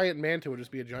 Because a giant manta would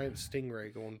just be a giant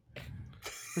stingray going.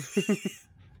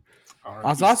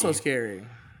 It's also RPC. scary.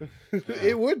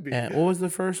 It would be. And what was the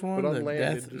first one? But The on land,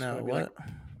 death? it'd just No, kinda be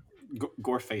what?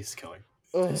 Gore face killer.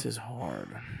 This is hard.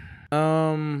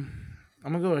 I'm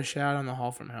gonna go with Shout on the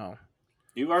Hall from Hell.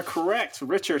 You are correct.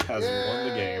 Richard has won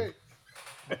the game.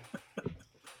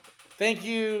 Thank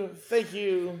you. Thank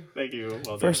you.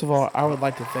 Well First done. of all, I would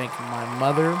like to thank my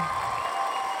mother.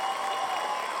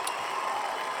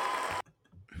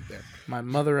 My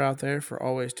mother out there for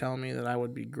always telling me that I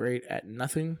would be great at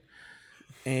nothing.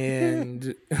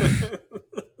 And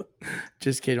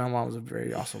just kidding. My mom was a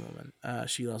very awesome woman.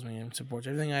 She loves me and supports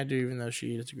everything I do, even though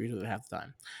she disagrees with it half the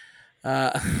time.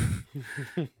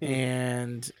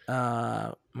 And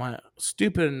my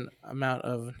stupid amount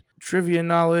of trivia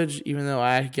knowledge, even though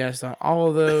I guessed on all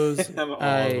of those, All of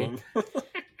I them.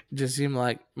 just seemed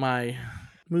like my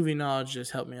movie knowledge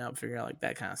just helped me out figure out like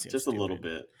that kind of seems Just a little stupid.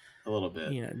 bit.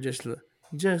 You know, just a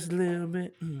little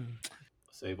bit.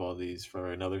 Save all these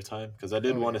for another time because I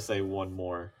did want to say one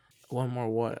more. One more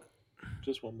what?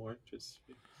 Just one more. Just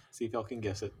see if y'all can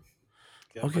guess it.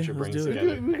 Okay, put your let's brains do it.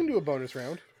 together. We can do a bonus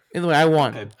round. Anyway, I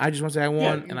won. Okay. I just want to say I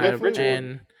won, you and definitely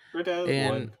and Richard has and-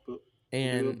 one. We'll do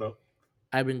and it both.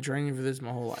 I've been training for this my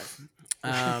whole life.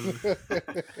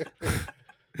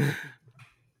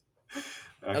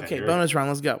 Okay, you're bonus round.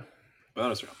 Let's go. ready.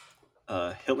 Bonus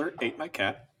round. Hitler ate my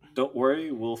cat. Don't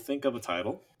worry, we'll think of a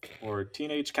title. Or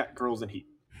Teenage Cat Girls in Heat.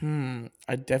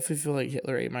 I definitely feel like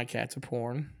Hitler ate my cat to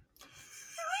porn.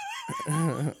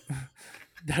 That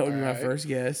would be my Alright. first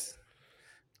guess.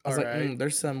 I was like, Alright.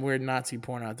 there's some weird Nazi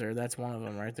porn out there. That's one of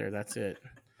them right there. That's it.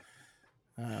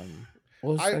 What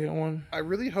was the second one? I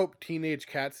really hope Teenage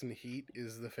Cats in Heat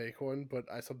is the fake one, but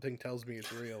something tells me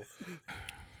it's real.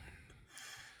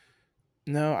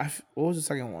 No, what was the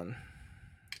second one?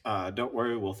 Don't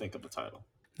worry, we'll think of a title.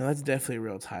 No, that's definitely a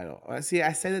real title. See,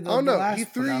 I said it. Oh the no, last he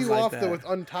one, threw I was you like off that. though with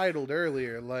Untitled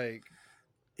earlier. Like,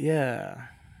 Yeah.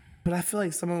 But I feel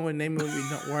like someone would name a movie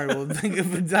Don't Worry, We'll Think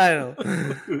of a Title.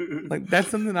 Like, that's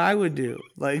something I would do.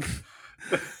 Like,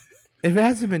 if it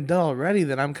hasn't been done already,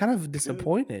 then I'm kind of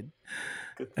disappointed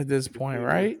at this point,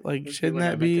 right? Like, shouldn't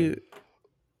that be...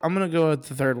 I'm going to go with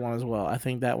the third one as well. I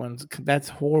think that's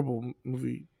horrible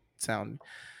movie sound.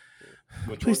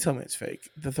 Which Please one? tell me it's fake.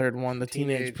 The third one, the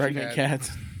teenage pregnant cats.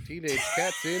 Teenage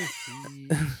Cats in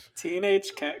Heat.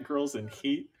 Teenage Cat Girls in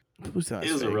Heat Please tell me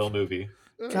it's is a fake. real movie.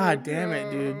 God damn it,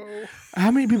 dude. no.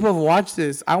 How many people have watched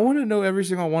this? I want to know every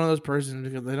single one of those persons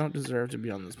because they don't deserve to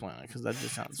be on this planet because that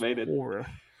just sounds Made it. horrible.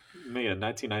 Made in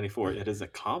 1994. It is a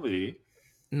comedy.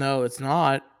 No, it's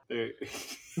not.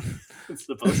 It's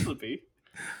supposed to be.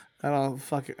 I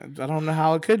don't know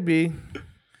how it could be.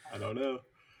 I don't know.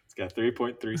 It's got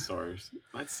 3.3 stars.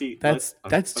 Let's see. That's too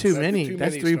that's many. too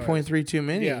That's many 3.3 too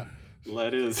many. Yeah.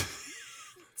 Let is.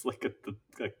 It's like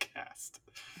a cast.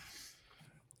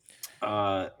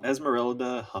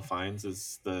 Esmeralda Huffines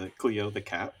is the Cleo the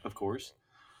cat, of course.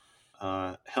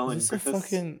 Helen Is this a Griffiths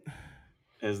fucking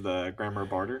is the Grammar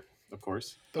Barter, of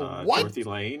course. The what? Dorothy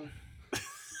Lane.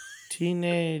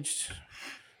 teenage?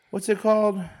 What's it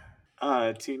called?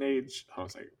 Teenage. I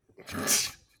was like,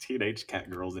 Teenage Cat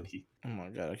Girls in Heat. Oh my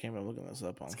god, I can't remember looking this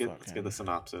up on Let's get the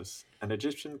synopsis. An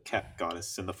Egyptian cat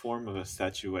goddess in the form of a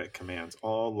statuette commands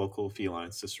all local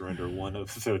felines to surrender one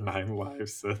of their 9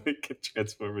 lives so they can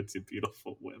transform into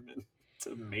beautiful women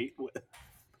to mate with.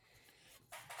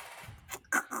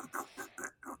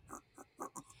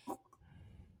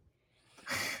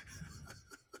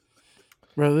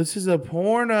 Bro, this is a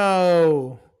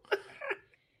porno.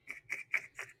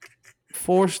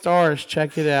 4 stars.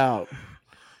 Check it out.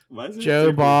 Why is it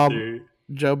Joe 3.3?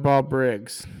 Joe Bob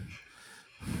Briggs.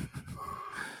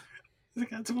 It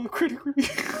got to a critic review.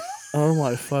 Oh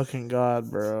my fucking god,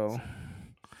 bro.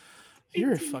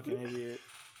 You're a fucking idiot.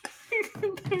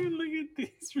 Look at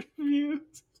these reviews.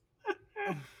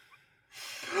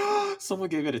 Someone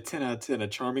gave it a 10 out of 10, a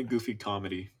charming, goofy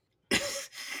comedy.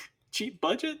 Cheap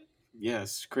budget?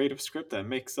 Yes. Creative script that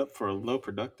makes up for a low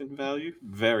production value?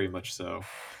 Very much so.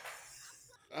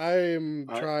 I'm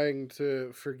trying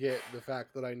to forget the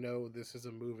fact that I know this is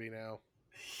a movie now.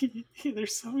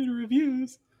 There's so many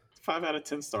reviews. 5 out of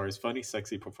 10 stars. Funny,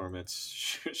 sexy performance.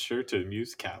 Sure to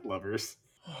amuse cat lovers.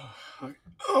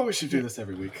 Oh, we should do this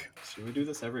every week. Should we do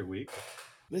this every week?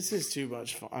 This is too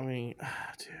much fun. I mean,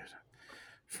 dude.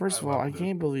 First I of all, love I it.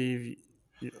 can't believe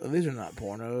these are not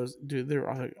pornos, dude. They're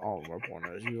all of them are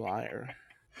pornos. You liar.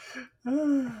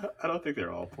 I don't think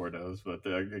they're all pornos, but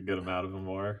a good amount of them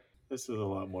are. This is a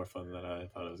lot more fun than I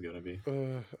thought it was going to be.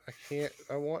 I can't.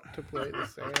 I want to play the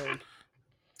sound.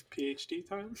 PhD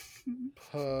time?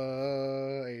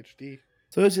 HD.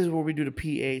 So this is where we do the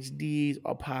PhDs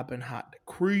or popping hot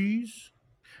decrees.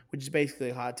 which is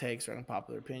basically hot takes or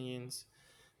unpopular opinions.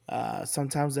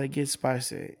 Sometimes they get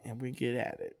spicy and we get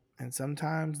at it, and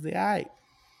sometimes they aight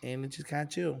and it's just kind of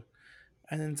chill.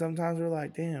 And then sometimes we're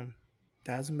like, damn,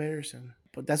 that's embarrassing.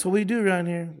 But that's what we do around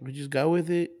here. We just go with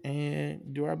it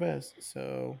and do our best.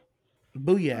 So,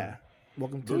 booyah!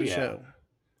 Welcome to the Booyah. show.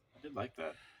 I did like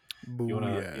that.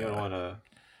 Booyah. You wanna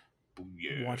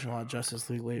booyah. Watching a lot of Justice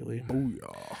League lately.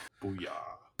 Booyah. Booyah.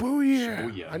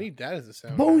 Booyah. Booyah. I need that as a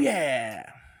sound. Booyah!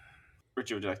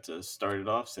 Richard, would you like to start it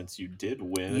off since you did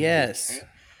win? Yes.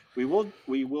 We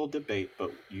will debate,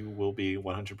 but you will be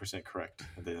 100% correct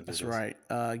at the end of That's this.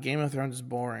 right. Game of Thrones is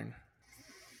boring.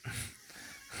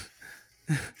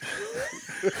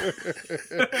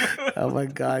 Oh my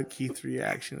god, Keith's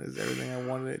reaction is everything I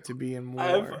wanted it to be and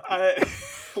more.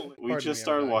 We just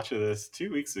started watching this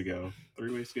 2 weeks ago,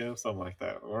 3 weeks ago, something like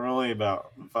that. We're only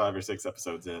about 5 or 6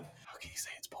 episodes in. How can you say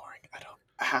it's boring? I don't.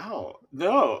 How?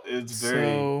 No, it's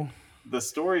very. The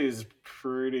story is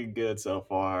pretty good so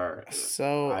far.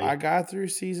 So I got through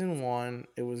season 1.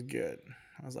 It was good.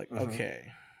 I was like, okay.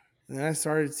 And then I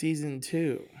started season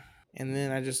 2, and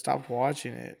then I just stopped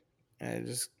watching it. And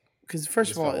because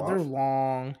first of all, they're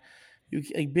long. You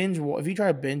like binge. If you try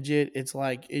to binge it, it's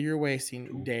like you're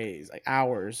wasting days, like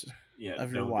hours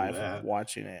of your life of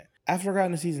watching it. After I got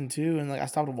into season 2 and like I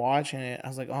stopped watching it, I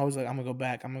was like, I'm gonna go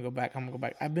back.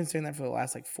 I've been saying that for the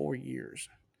last like 4 years.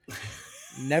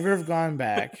 Never have gone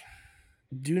back.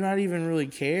 Do not even really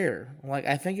care. Like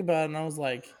I think about it and I was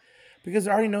like, because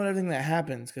I already know everything that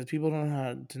happens because people don't know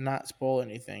how to not spoil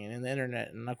anything. And in the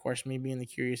internet, and of course, me being the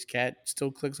curious cat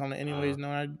still clicks on it anyways. No,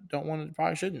 I don't want to.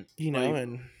 Probably shouldn't.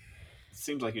 And it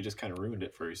seems like you just kind of ruined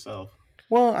it for yourself.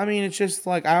 Well, I mean, it's just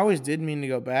like I always did mean to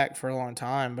go back for a long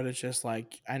time, but it's just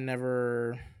like I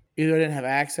never either I didn't have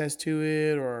access to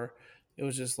it or it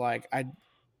was just like I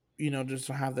just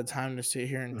don't have the time to sit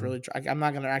here and really try. I'm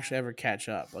not going to actually ever catch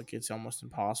up. Like it's almost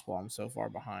impossible. I'm so far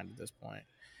behind at this point.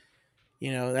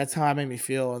 That's how it made me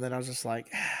feel. And then I was just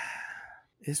like,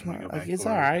 it's not like it's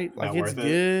all right. Like it's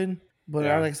good. But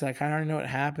like I said, I kind of already know what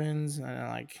happens. And I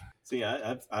like see,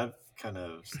 I've kind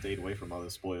of stayed away from all the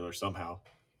spoilers somehow.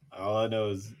 All I know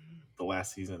is the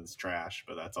last season's trash,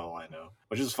 but that's all I know.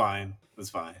 Which is fine. It's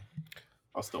fine.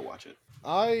 I'll still watch it.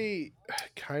 I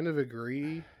kind of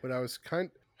agree, but I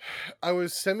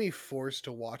was semi-forced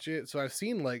to watch it, so I've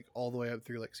seen like all the way up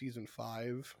through like season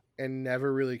 5 and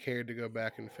never really cared to go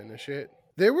back and finish it.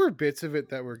 There were bits of it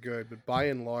that were good, but by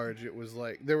and large it was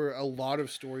like there were a lot of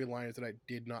storylines that I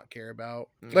did not care about.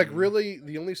 Like really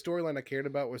the only storyline I cared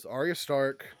about was Arya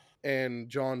Stark and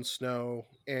Jon Snow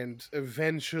and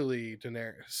eventually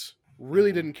Daenerys.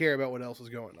 Really didn't care about what else was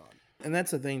going on. And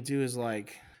that's the thing too is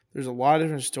like there's a lot of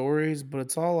different stories, but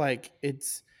it's all like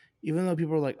it's even though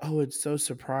people are like, oh, it's so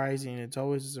surprising, it's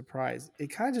always a surprise.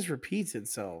 It kind of just repeats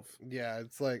itself. Yeah,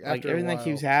 it's like everything that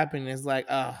keeps happening is like,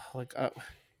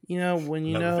 when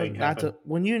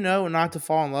you know not to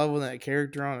fall in love with that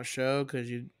character on a show because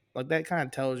you like that kind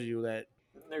of tells you that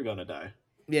they're gonna die.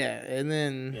 Yeah, and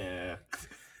then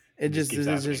it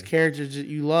just characters that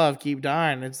you love keep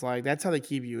dying. It's like that's how they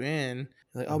keep you in.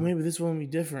 Like, oh, maybe this one will be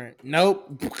different.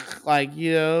 Nope,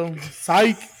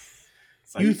 psych.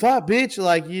 You thought, bitch,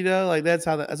 that's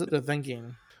what they're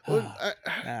thinking. Well,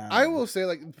 I will say,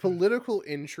 like, political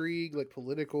intrigue, like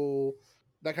political,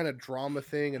 that kind of drama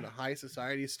thing and the high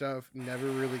society stuff never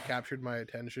really captured my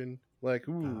attention. Like,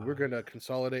 we're gonna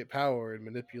consolidate power and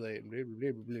manipulate and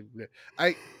blah, blah, blah, blah,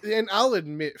 blah. And I'll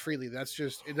admit freely, that's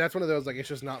one of those, like, it's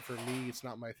just not for me. It's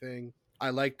not my thing. I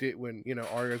liked it when,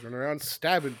 Arya's running around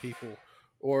stabbing people,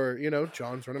 or,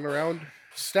 Jon's running around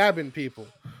stabbing people.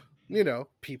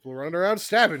 People running around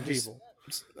stabbing people.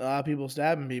 People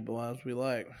stabbing people, as we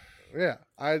like. Yeah,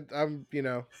 I'm,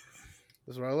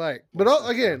 that's what I like. But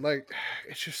again, like,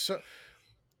 it's just so.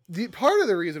 The part of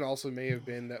the reason also may have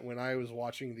been that when I was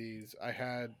watching these, I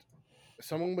had a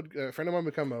friend of mine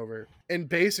would come over, and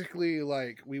basically,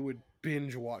 like, we would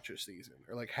binge watch a season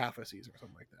or like half a season or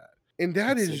something like that, and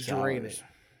that is draining.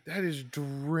 That is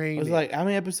draining. It was like how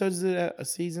many episodes is it a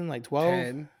season? Like 12?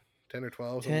 10 or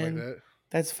 12, something like that.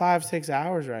 That's 5-6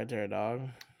 hours right there, dog.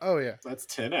 Oh yeah, that's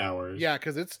 10 hours. Yeah,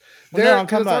 because it's there. No, I'm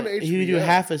talking about you do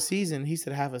half a season. He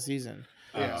said half a season.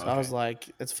 Yeah, so I was like,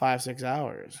 it's 5-6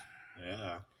 hours.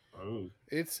 Yeah. Oh,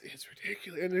 it's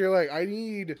ridiculous, and you're like, I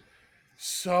need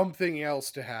something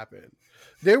else to happen.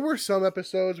 There were some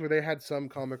episodes where they had some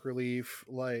comic relief,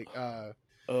 like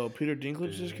Peter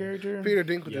Dinklage's character. Peter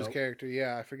Dinklage's character,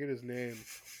 yeah, I forget his name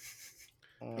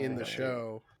in the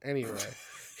show. Anyway.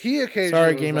 He occasionally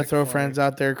sorry, Game of Thrones friends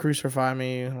out there, crucify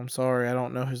me. I'm sorry, I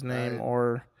don't know his name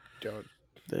or don't.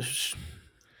 This.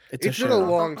 It's a It's been a show.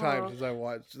 long time since I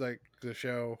watched like the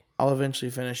show. I'll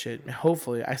eventually finish it.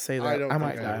 Hopefully, I say that I don't I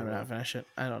might think I die and will. not finish it.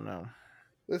 I don't know.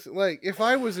 Listen, like if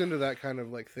I was into that kind of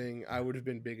like thing, I would have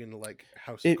been big into like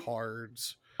House It- of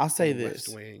Cards, I'll say and this: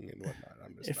 West Wing, and whatnot.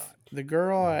 I'm just if not. the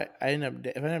girl I end up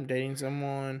if I end up dating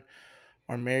someone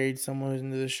or married someone who's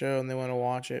into the show and they want to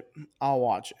watch it, I'll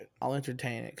watch it. I'll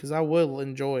entertain it because I will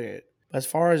enjoy it. But as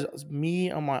far as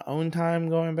me on my own time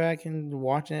going back and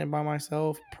watching it by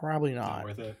myself, probably Not not.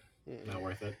 worth it. Not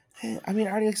worth it. I mean,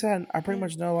 I already said I pretty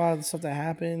much know a lot of the stuff that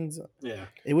happens. Yeah.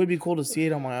 It would be cool to see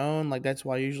it on my own. Like that's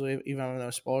why usually, even when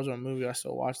there's spoilers on a movie, I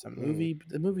still watch the movie. But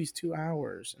the movie's 2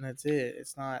 hours and that's it.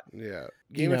 It's not Yeah,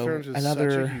 You Game of know, Thrones is such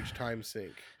another- a huge time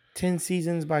sink. 10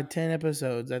 seasons by 10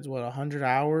 episodes. That's what 100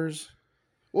 hours.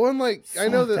 Well, and like I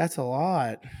know Fuck, that that's a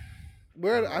lot.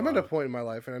 I'm at a point in my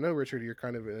life, and I know Richard, you're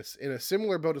kind of in a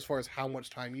similar boat as far as how much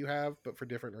time you have, but for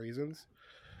different reasons.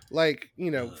 Like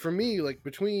for me, like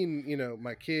between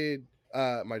my kid,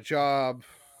 my job,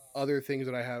 other things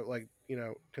that I have, like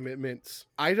commitments.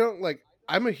 I don't like.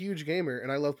 I'm a huge gamer,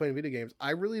 and I love playing video games.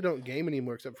 I really don't game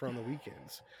anymore except for on the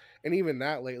weekends, and even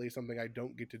that lately is something I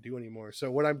don't get to do anymore. So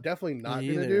what I'm definitely not Me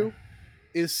going to either. do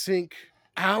is sink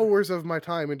hours of my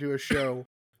time into a show.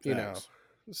 Facts.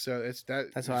 So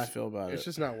That's how I feel about It's it.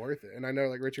 just not worth it. And I know,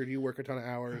 like Richard, you work a ton of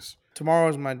hours.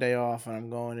 Tomorrow's my day off, and I'm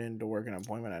going in to work an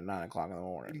appointment at 9:00 in the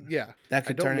morning. Yeah, That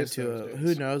could don't turn miss into those who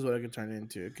days. knows what it could turn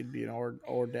into. It could be an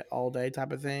all day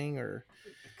type of thing, or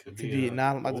It could it could be a-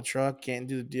 not about the truck. Can't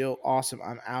do the deal. Awesome.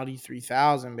 I'm Audi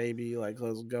 3000, baby. Like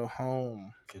let's go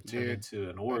home. could turn Dude, into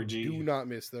an I orgy. do not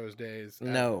miss those days. ever,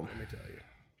 No. let me tell you.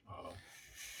 Oh,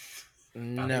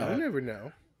 No, You never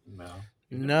know. no.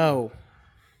 no,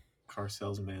 Car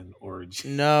salesman orgy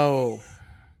no,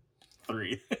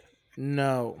 3.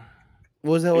 no.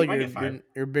 What was that? You Like might your, get fired.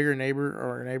 your bigger neighbor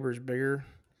or your neighbor's bigger?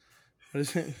 What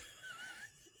is it?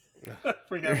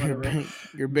 Forgot what it was.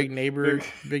 Your big neighbor,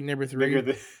 big neighbor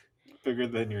 3. Bigger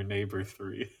than your neighbor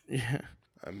 3. Yeah.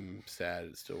 I'm sad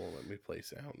it still won't let me play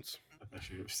sounds. I'm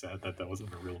actually sad that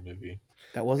wasn't a real movie.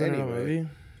 That wasn't a Anyway. movie.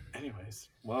 Anyways,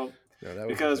 well, No, that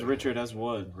was because the thing. Richard has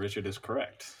won, Richard is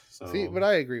correct. So See, but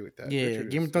I agree with that. Yeah,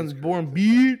 Richard Game is- of Thrones is born, correct with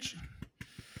that.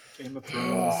 bitch. Game of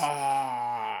Thrones.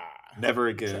 Never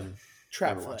again.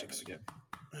 Trap Never watching flex. it again.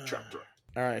 Trap.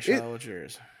 All right, Charlotte, what's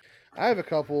yours? I have a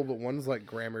couple, but one's like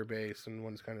grammar based and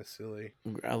one's kind of silly.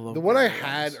 I love The one I grammar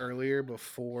had ones. earlier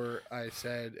before I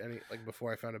said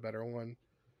before I found a better one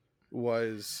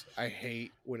was I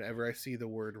hate whenever I see the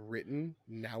word written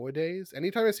nowadays.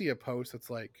 Anytime I see a post that's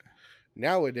like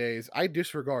nowadays, I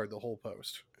disregard the whole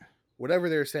post. Whatever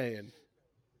they're saying,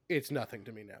 it's nothing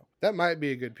to me now. That might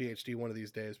be a good PhD one of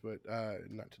these days, but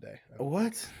not today.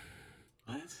 What?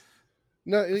 What?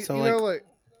 No, So, you know, like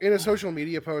in a social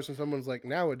media post, and someone's like,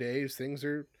 nowadays things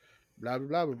are blah blah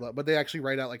blah blah blah, but they actually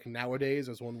write out like nowadays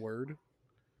as one word.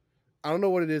 I don't know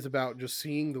what it is about just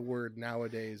seeing the word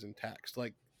nowadays in text.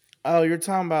 Like, Oh, you're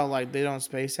talking about like they don't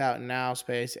space out now,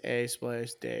 space a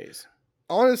space days.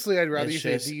 honestly, I'd rather It's you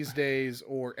say just- these days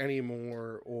or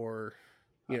anymore or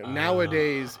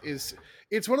nowadays is.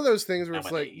 It's one of those things where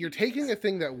it's like you're taking a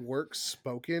thing that works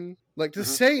spoken, like to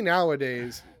say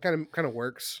nowadays kind of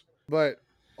works, but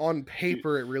on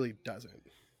paper it really doesn't.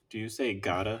 Do you say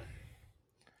gotta?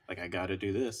 Like I gotta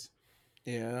do this.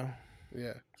 Yeah.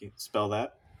 Yeah, Can you spell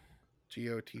that?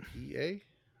 GOTTA.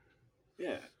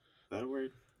 Yeah. Is that a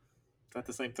word? Is that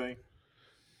the same thing?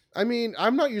 I mean,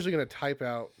 I'm not usually gonna type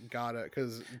out gotta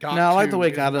because No, I like the way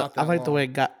gotta. I like the way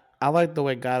got. I like the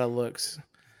way gotta looks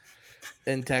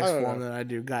in text I don't form know. than I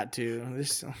do got to.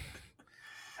 This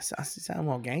I sound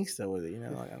more gangster with it, you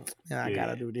know. Like, I Yeah.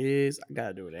 gotta do this. I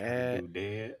gotta do that. Do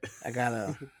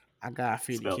that. I gotta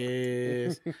feed Spell- the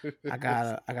kids. I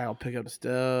gotta go pick up the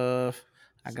stuff.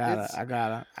 I gotta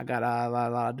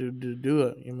do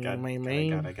it. You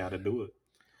Gotta do it.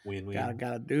 Win win.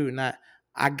 gotta do. Not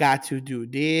I got to do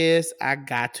this. I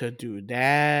got to do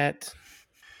that.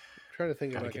 I'm trying to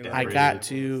think of Gotta like get an that I bread. got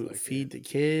to feed the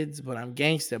kids, but I'm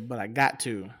gangster. But I got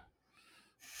to.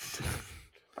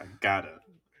 I gotta.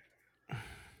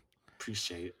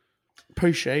 Appreciate.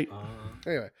 Appreciate.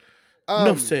 Anyway,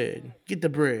 Enough said. Get the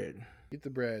bread. eat the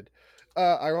bread.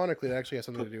 Ironically, that actually has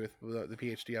something to do with the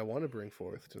PhD I want to bring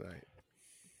forth tonight.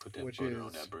 Put that Which butter on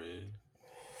is- that bread.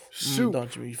 Soup.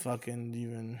 Don't you be fucking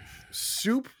even.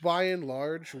 Soup, by and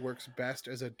large, works best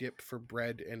as a dip for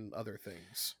bread and other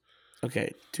things.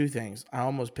 Okay, 2 things. I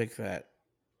almost picked that,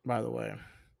 by the way.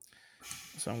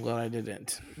 So I'm glad I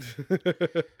didn't.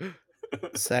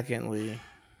 Secondly,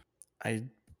 I'm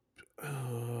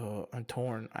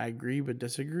torn. I agree but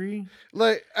disagree.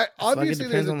 like, like it obviously,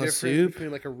 depends there's a on the difference soup.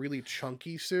 between like a really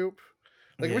chunky soup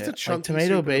Like if it's Yeah, a chunky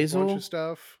tomato soup with a bunch basil. of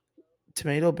stuff.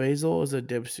 Tomato basil is a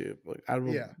dip soup. Like I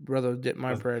would Yeah. rather dip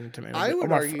my bread in tomato. I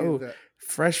would argue that.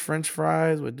 Fresh French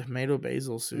fries with tomato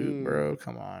basil soup, bro.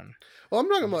 Come on. Well, I'm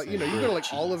talking I'm about, you saying go to like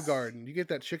cheese. Olive Garden, you get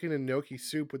that chicken and gnocchi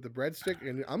soup with the breadstick,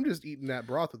 and I'm just eating that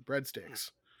broth with breadsticks.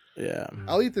 Yeah.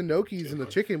 I'll eat the gnocchis and the Good.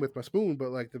 chicken with my spoon,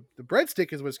 but like the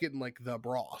breadstick is what's getting like the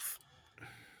broth.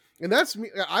 And that's me.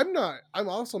 I'm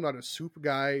also not a soup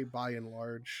guy by and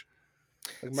large.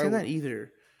 Like Say that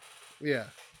either. yeah.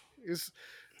 It's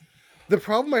the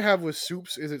problem I have with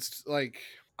soups is it's like,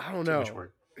 I don't Too know. much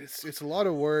work. It's a lot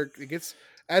of work. It gets,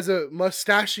 as a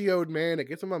mustachioed man, it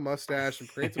gets on my mustache and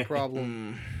creates a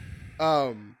problem.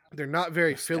 They're not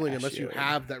very filling unless you Mustachioed.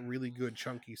 have that really good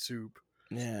chunky soup.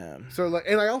 Yeah. So like,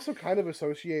 and I also kind of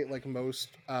associate like most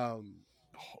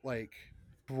like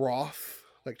broth,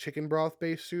 like chicken broth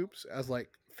based soups as like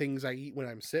things I eat when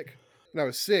I'm sick. When I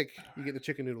was sick, you get the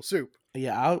chicken noodle soup.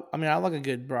 Yeah. I like a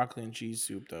good broccoli and cheese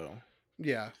soup though.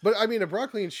 Yeah, but I mean, a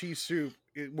broccoli and cheese soup,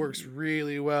 it works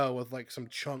really well with like some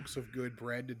chunks of good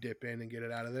bread to dip in and get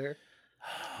it out of there,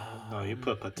 No, you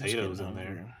put I'm just getting potatoes in there.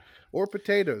 hungry. or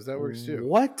potatoes. That works too.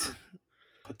 What?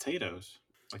 Potatoes,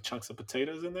 like chunks of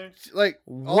potatoes in there. Like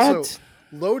What? also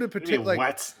loaded What do you potato, mean, like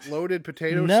what? loaded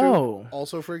potato No. soup,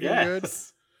 also freaking good.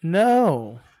 Yes.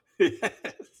 No. Yes.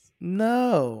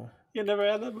 No. You never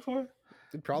had that before?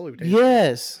 It'd probably taste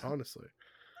Yes. good, honestly.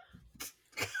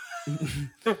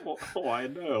 Why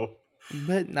no?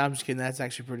 But no, I'm just kidding. That's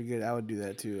actually pretty good. I would do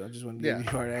that too. I just want to give Yeah. you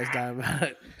a hard ass time about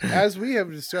it. As we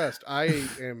have discussed, I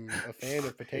am a fan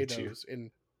of Hate you. potatoes,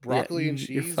 and broccoli and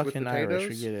You're cheese with fucking potatoes.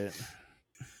 Irish. We get it.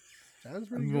 Sounds I'd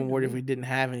pretty be good. worried to if me. we didn't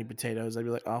have any potatoes. I'd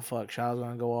be like, oh fuck, Shaw's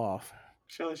gonna go off.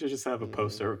 Surely should just have a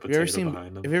poster of Have you ever potato seen?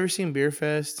 behind them. Have you ever seen Beer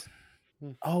Fest?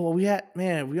 Hmm. Oh, well, we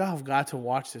all have got to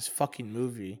watch this fucking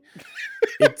movie.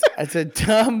 It's a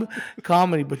dumb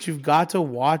comedy, but you've got to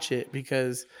watch it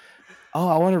because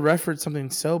I want to reference something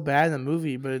so bad in the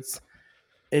movie, but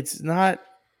it's not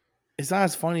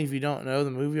as funny if you don't know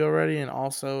the movie already, and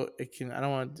also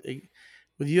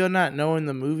with you not knowing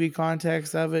the movie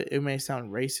context of it, it may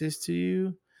sound racist to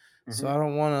you. So I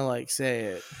don't want to like say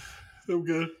it. I'm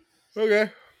good.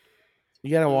 Okay.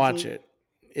 You gotta watch it.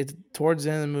 It's towards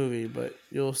the end of the movie, but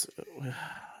you'll just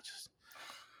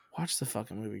watch the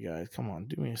fucking movie, guys. Come on,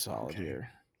 do me a solid Okay. here.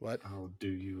 What? I'll do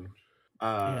you. You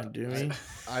gonna do me?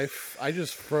 I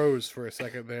just froze for a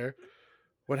second there.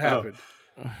 What happened?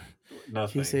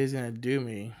 Nothing. He says he's gonna do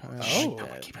me. I don't Oh.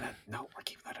 like No, we're that.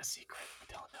 keeping that a secret.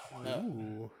 We don't know.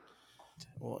 Ooh.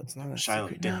 Well, it's not a Shiloh,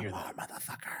 secret didn't now, hear that.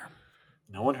 motherfucker.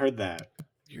 No one heard that.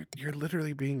 You're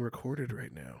literally being recorded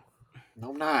right now.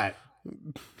 No, I'm not.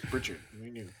 Richard,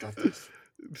 you got this.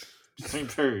 Same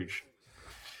page.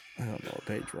 I don't know what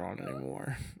page we're on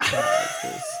anymore. I don't like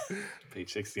this.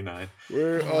 Page 69.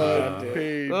 We're Uh, on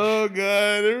page. Oh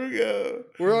god, here we go.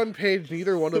 We're on page.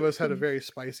 Neither one of us had a very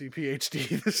spicy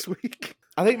PhD this week.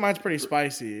 I think mine's pretty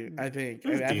spicy. I think. It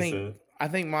was I think. decent. I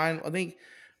think mine.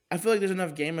 I feel like there's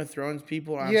enough Game of Thrones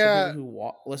people. And I'm Yeah. sure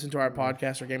people who listen to our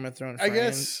podcast are Game of Thrones I fans.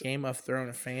 guess- Game of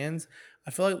Thrones fans. I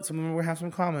feel like some of them will have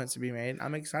some comments to be made.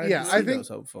 I'm excited Yeah, to see I think- those.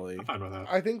 Hopefully, I'm fine with that.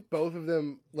 I think both of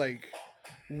them, like,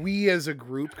 we as a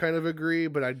group kind of agree,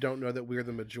 but I don't know that we're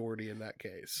the majority in that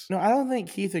case. no, I don't think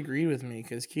Keith agreed with me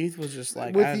because Keith was just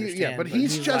like, With I you- yeah, understand, but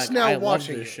he's just like, now I love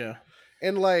watching this it. show.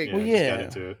 And, like, Yeah, Well, just got yeah.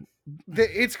 into it.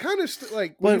 it's kind of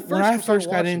like, But when I first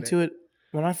got into it,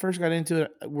 when I first got into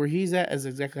it, where he's at is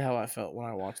exactly how I felt when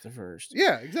I watched the first.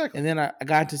 Yeah, exactly. And then I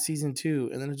got to season 2,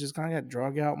 and then it just kind of got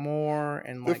drug out more,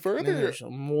 and like and then further- there's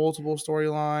multiple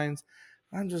storylines.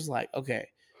 I'm just like, okay,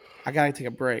 I gotta take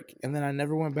a break, and then I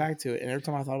never went back to it. And every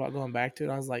time I thought about going back to it,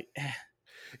 I was like,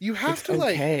 You have it's to,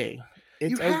 like, okay,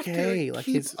 it's you have okay. to Like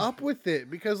keep it's up with it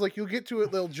because, like, you'll get to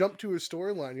it, they'll jump to a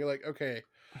storyline. You're like, okay,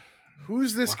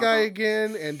 who's this Wow. guy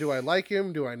again? And do I like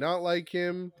him? Do I not like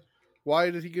him?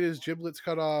 Why did he get his giblets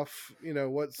cut off? You know,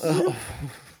 what's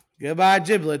goodbye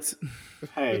giblets.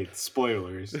 Hey,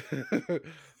 spoilers.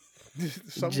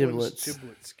 someone's Giblets.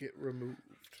 giblets get removed.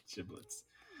 Giblets.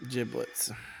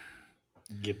 Giblets.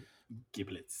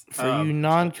 Giblets. For you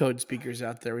non-code speakers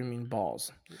out there, we mean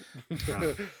balls. If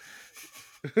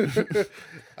you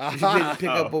couldn't pick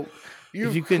up what,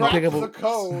 You've you couldn't pick cracked up the a-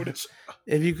 code.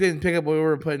 if you couldn't pick up what we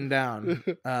were putting down,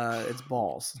 it's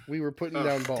balls. We were putting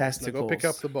down balls. Now go pick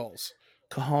up Testicles. the balls.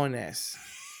 Cojones.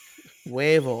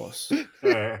 Huevos.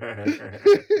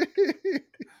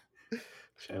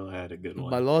 Shayla had a good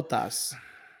one. Balotas.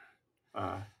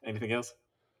 Anything else?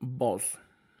 Balls.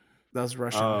 That's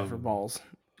Russian for balls.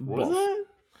 What was Balls.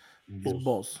 that? It's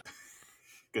balls.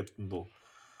 Get no,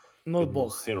 No get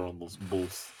balls. hair on those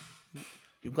balls.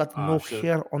 You got Ah, no shit.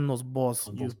 hair on those balls.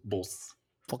 On You those balls.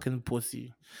 fucking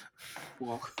pussy.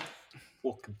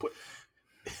 Fucking put.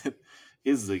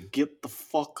 Is it get the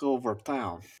fuck over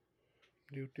town?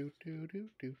 Do, do, do, do,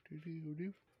 do, do, do,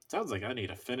 do. Sounds like I need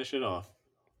to finish it off.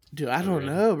 Dude, I don't Already.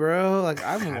 know, bro. Like,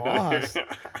 I I'm know. lost.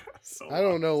 So I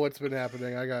don't know what's been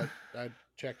happening. I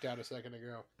checked out a second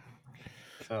ago.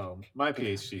 So my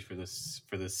PhD for this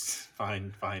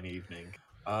fine evening.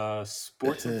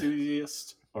 Sports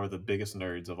enthusiast or the biggest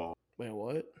nerds of all? Wait,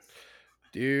 what?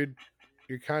 Dude,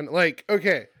 you're kind of like,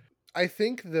 okay, I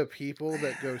think the people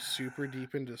that go super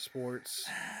deep into sports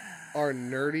are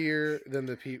nerdier than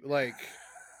the people like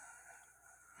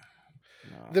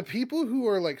No. the people who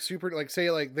are like super like say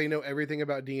like they know everything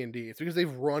about D&D. It's because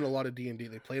they've run a lot of D&D.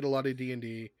 They played a lot of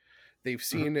D&D. They've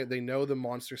seen it. They know the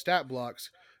monster stat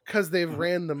blocks because they've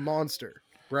ran the monster,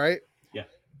 right? Yeah.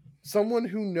 Someone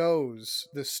who knows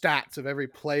the stats of every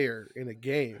player in a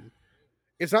game,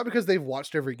 it's not because they've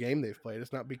watched every game they've played.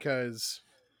 It's not because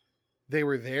they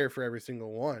were there for every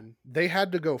single one. They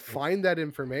had to go find that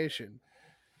information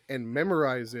and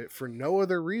memorize it for no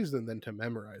other reason than to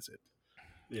memorize it.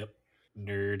 Yep.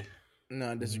 Nerd.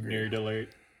 No, I disagree. Nerd alert.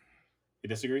 You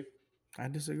disagree? I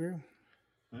disagree.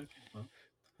 Okay. Well,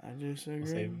 I disagree.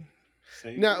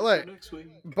 save Now, it for like, next week.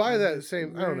 By that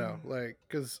same, I don't know, like,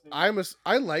 because I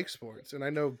like sports and I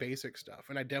know basic stuff,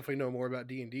 and I definitely know more about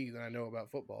D&D than I know about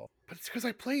football. But it's because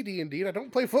I play D&D and I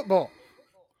don't play football.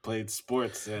 Played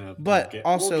sports, and But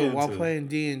also, we'll while get into- playing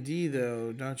D&D,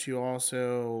 though, don't you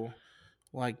also,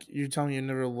 like, you're telling me you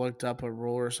never looked up a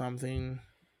rule or something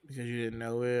because you didn't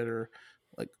know it, or,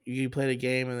 like, you played a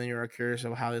game and then you were curious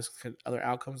of how this could other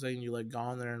outcomes, and you, like,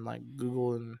 gone there and, like,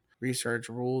 Google and research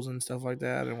rules and stuff like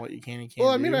that and what you can and can't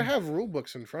Well, I mean, do. I have rule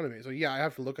books in front of me, so yeah, I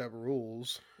have to look up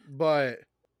rules. But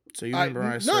So you I,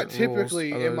 memorize not certain rules,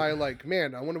 typically other- am I like,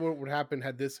 man, I wonder what would happen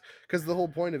had this, because the whole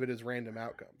point of it is random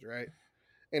outcomes, right?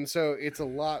 And so it's a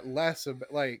lot less of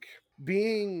like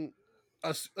being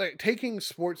like taking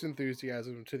sports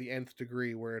enthusiasm to the nth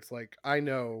degree, where it's like I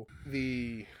know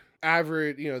the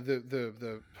average,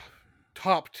 the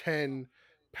top 10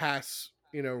 pass,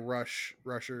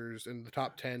 rushers and the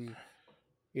top 10,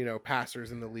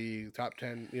 passers in the league, top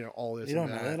 10, all this. You don't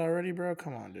and know that already, bro?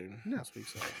 Come on, dude. No. That's what you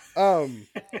say.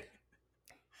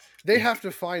 They have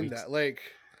to find Weeks- that, like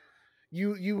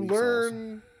you weeks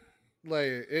learn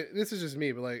like this is just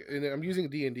me, but like I'm using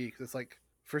D&D because it's like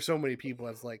for so many people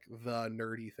that's like the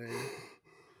nerdy thing.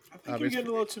 I think you're it's- getting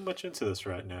a little too much into this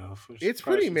right now. It's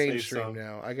pretty mainstream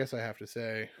now, I guess I have to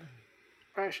say.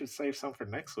 Probably should save some for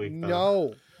next week. Though.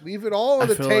 No, leave it all I on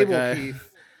the feel like table,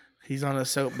 Keith. He's on a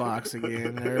soapbox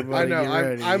again. Everybody I know.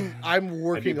 get ready. I'm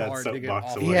working that hard to get soapbox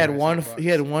off. away. He of had my one. soapbox. He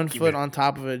had one Give foot it- on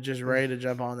top of it, just ready to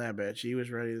jump on that bitch. He was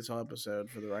ready this whole episode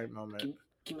for the right moment.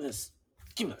 Give me this.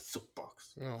 Give me that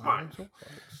soapbox. Oh, Come my on. soapbox.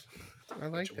 I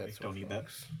like Put your that. way. Don't need that.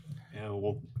 soapbox. Yeah,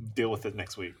 we'll deal with it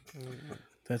next week.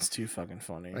 That's too fucking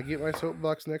funny. I get my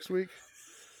soapbox next week.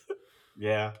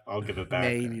 Yeah, I'll give it back.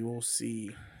 Maybe we'll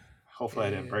see. Hopefully, I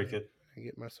didn't break it. I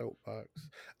get my soapbox.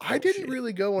 I didn't shit.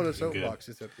 really go on a Good. soapbox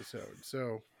this episode,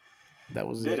 so That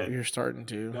was Did it. it? You're starting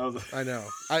to. That was- I know.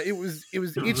 It was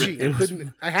itchy. It I was-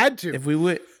 couldn't. I had to. If we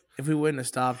wouldn't have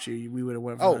stopped you, we would have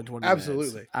went for Oh, another 20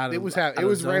 absolutely. minutes. I'd It have- was I'd it have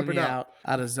was zoned ramping you up. out.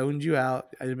 I'd have zoned you out.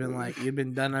 I'd have been like, you've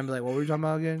been done. I'd be like, what were we talking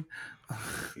about again?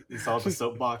 he saw the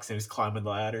soapbox and he's climbing the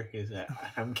ladder. He's like,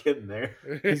 I'm getting there.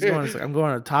 He's going. It's like, I'm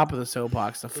going on the top of the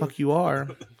soapbox. The fuck you are.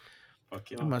 Fuck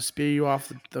you. I'm gonna spear you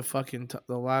off the fucking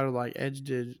the ladder like Edge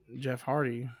did Jeff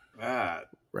Hardy. Ah,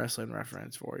 Wrestling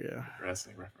reference for you.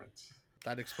 wrestling reference.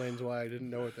 That explains why I didn't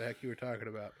know what the heck you were talking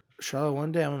about. Charlotte,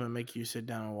 one day I'm gonna make you sit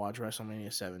down and watch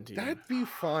WrestleMania 17. That'd be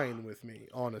fine with me,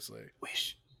 honestly. We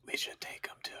should take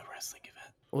him to a wrestling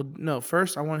event. Well, no.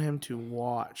 First, I want him to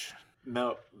watch.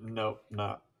 No,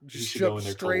 not. You Just should go jump in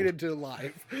there straight cold. into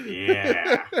life.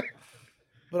 Yeah.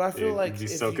 But I feel Dude, like you'd be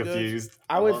if so you go to- confused.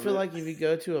 I would love feel it. like if you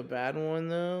go to a bad one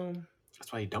though,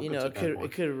 That's why you don't. you go know, to it that could one.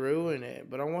 it could ruin it.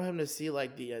 But I want him to see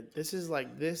like the this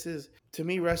is to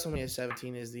me WrestleMania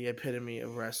 17 is the epitome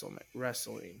of wrestling.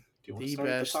 Do you want the to start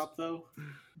best- at the top though?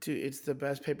 Dude, it's the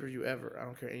best pay per view ever. I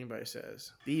don't care what anybody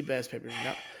says. The best pay per view.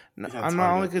 That's I'm not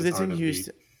hard only to- because that's it's in hard to beat.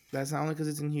 Houston. That's not only because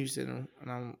it's in Houston,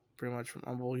 and I'm pretty much from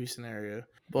Humboldt, Houston area,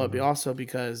 but Mhm. also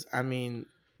because I mean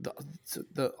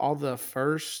the all the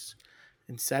firsts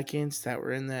and seconds that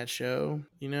were in that show,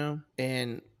 you know,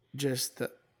 and just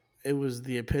it was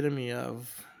the epitome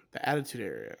of the Attitude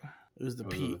Era. It was the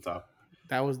Those are the peak. top.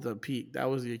 That was the peak. That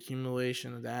was the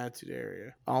accumulation of the Attitude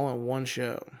Era, all in one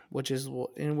show, which is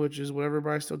what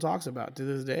everybody still talks about to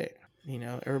this day. You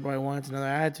know, everybody wants another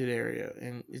attitude area,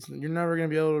 and you're never going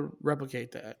to be able to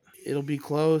replicate that. It'll be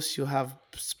close. You'll have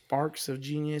sparks of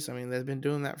genius. I mean, they've been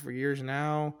doing that for years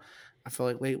now. I feel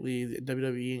like lately the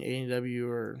WWE and AEW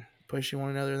are pushing one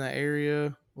another in that area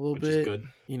a little Which bit. is good.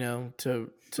 You know,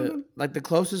 to like the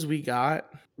closest we got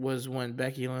was when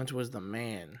Becky Lynch was the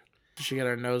man. She got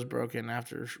her nose broken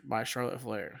by Charlotte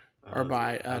Flair or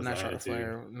by not Charlotte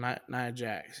Flair, Nia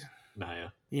Jax.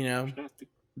 Nia. You know,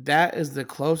 that is the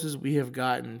closest we have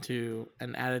gotten to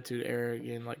an attitude era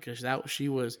again. Like, cause she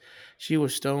was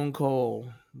Stone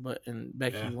Cold, but in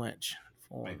Becky Lynch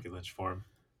form. Becky Lynch form.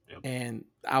 Yep. And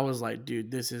I was like,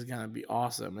 dude, this is gonna be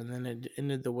awesome. And then it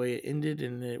ended the way it ended,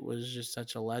 and it was just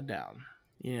such a letdown.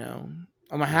 You know,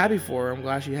 I'm happy for her. I'm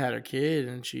glad she had her kid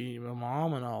and my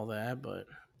mom and all that. But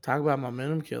talk about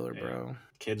momentum killer, bro.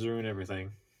 Kids ruin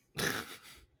everything.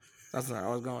 That's not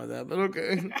how I was going with that, but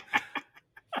okay.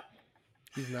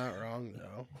 He's not wrong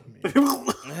though. I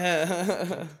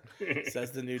mean, so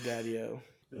that's the new daddy-o.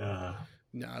 no,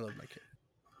 I love my kid.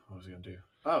 What was he gonna do?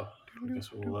 Oh, I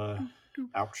guess we'll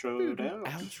outro it out.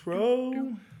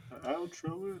 Outro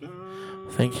it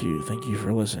out. Thank you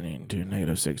for listening to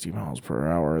Negative 60 Miles Per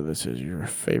Hour. This is your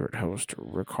favorite host,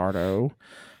 Ricardo.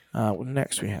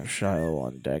 Next we have Shiloh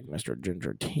on deck, Mr.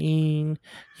 Ginger Teen.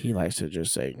 He likes to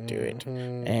just say, do it.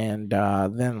 And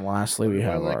then lastly we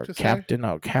have our Captain,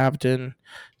 oh Captain,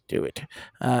 do it.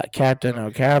 Captain,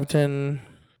 oh Captain,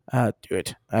 do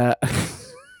it.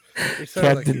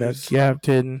 Captain, oh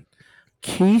Captain,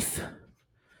 Keith,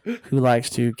 who likes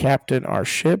to captain our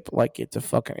ship like it's a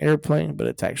fucking airplane, but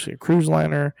it's actually a cruise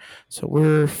liner. So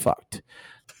we're fucked.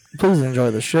 Please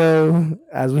enjoy the show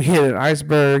as we hit an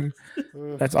iceberg.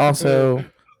 That's also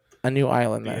a new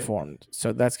island that formed.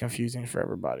 So that's confusing for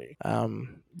everybody.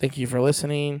 Thank you for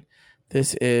listening.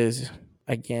 This is,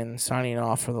 again, signing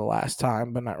off for the last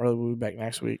time, but not really. We'll be back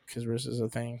next week because this is a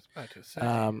thing.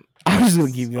 I'm just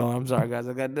going to keep going. I'm sorry, guys.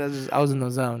 I was in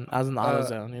the zone. I was in the auto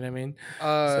zone. You know what I mean?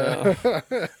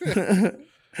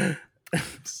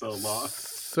 So long.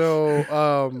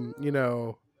 So, you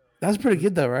know. That's pretty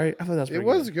good, though, right? I thought that was pretty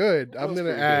good. It was good. I'm going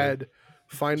to add...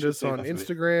 Find us on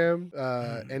Instagram,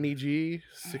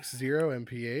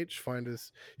 NEG60MPH. Find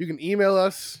us. You can email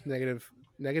us, negative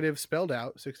spelled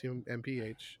out,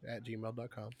 60MPH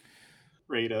 @gmail.com.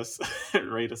 Rate us,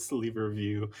 leave a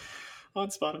review on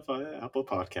Spotify, Apple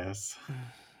Podcasts.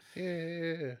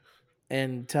 Yeah.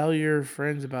 And tell your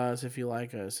friends about us if you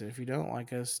like us. And if you don't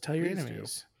like us, tell your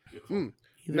enemies.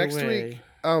 Next week.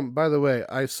 By the way,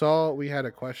 I saw we had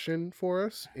a question for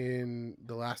us in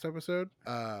the last episode.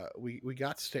 We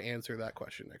got to answer that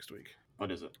question next week.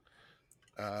 What is it?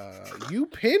 You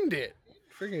pinned it.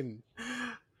 Friggin'.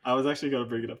 I was actually gonna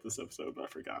bring it up this episode, but I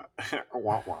forgot.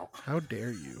 Wow. How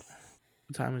dare you?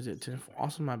 What time is it? 10.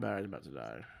 Also, my battery's about to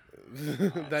die.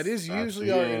 That is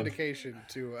usually our indication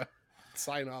to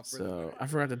sign off. So I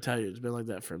forgot to tell you, it's been like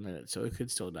that for a minute, so it could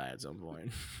still die at some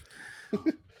point.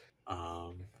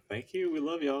 Thank you. We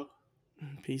love y'all.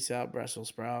 Peace out, Brussels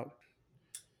sprout.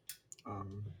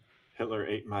 Hitler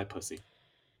ate my pussy.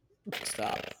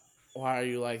 Stop. Why are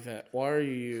you like that? Why are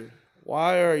you you?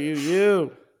 Why are you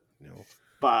you? No.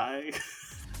 Bye.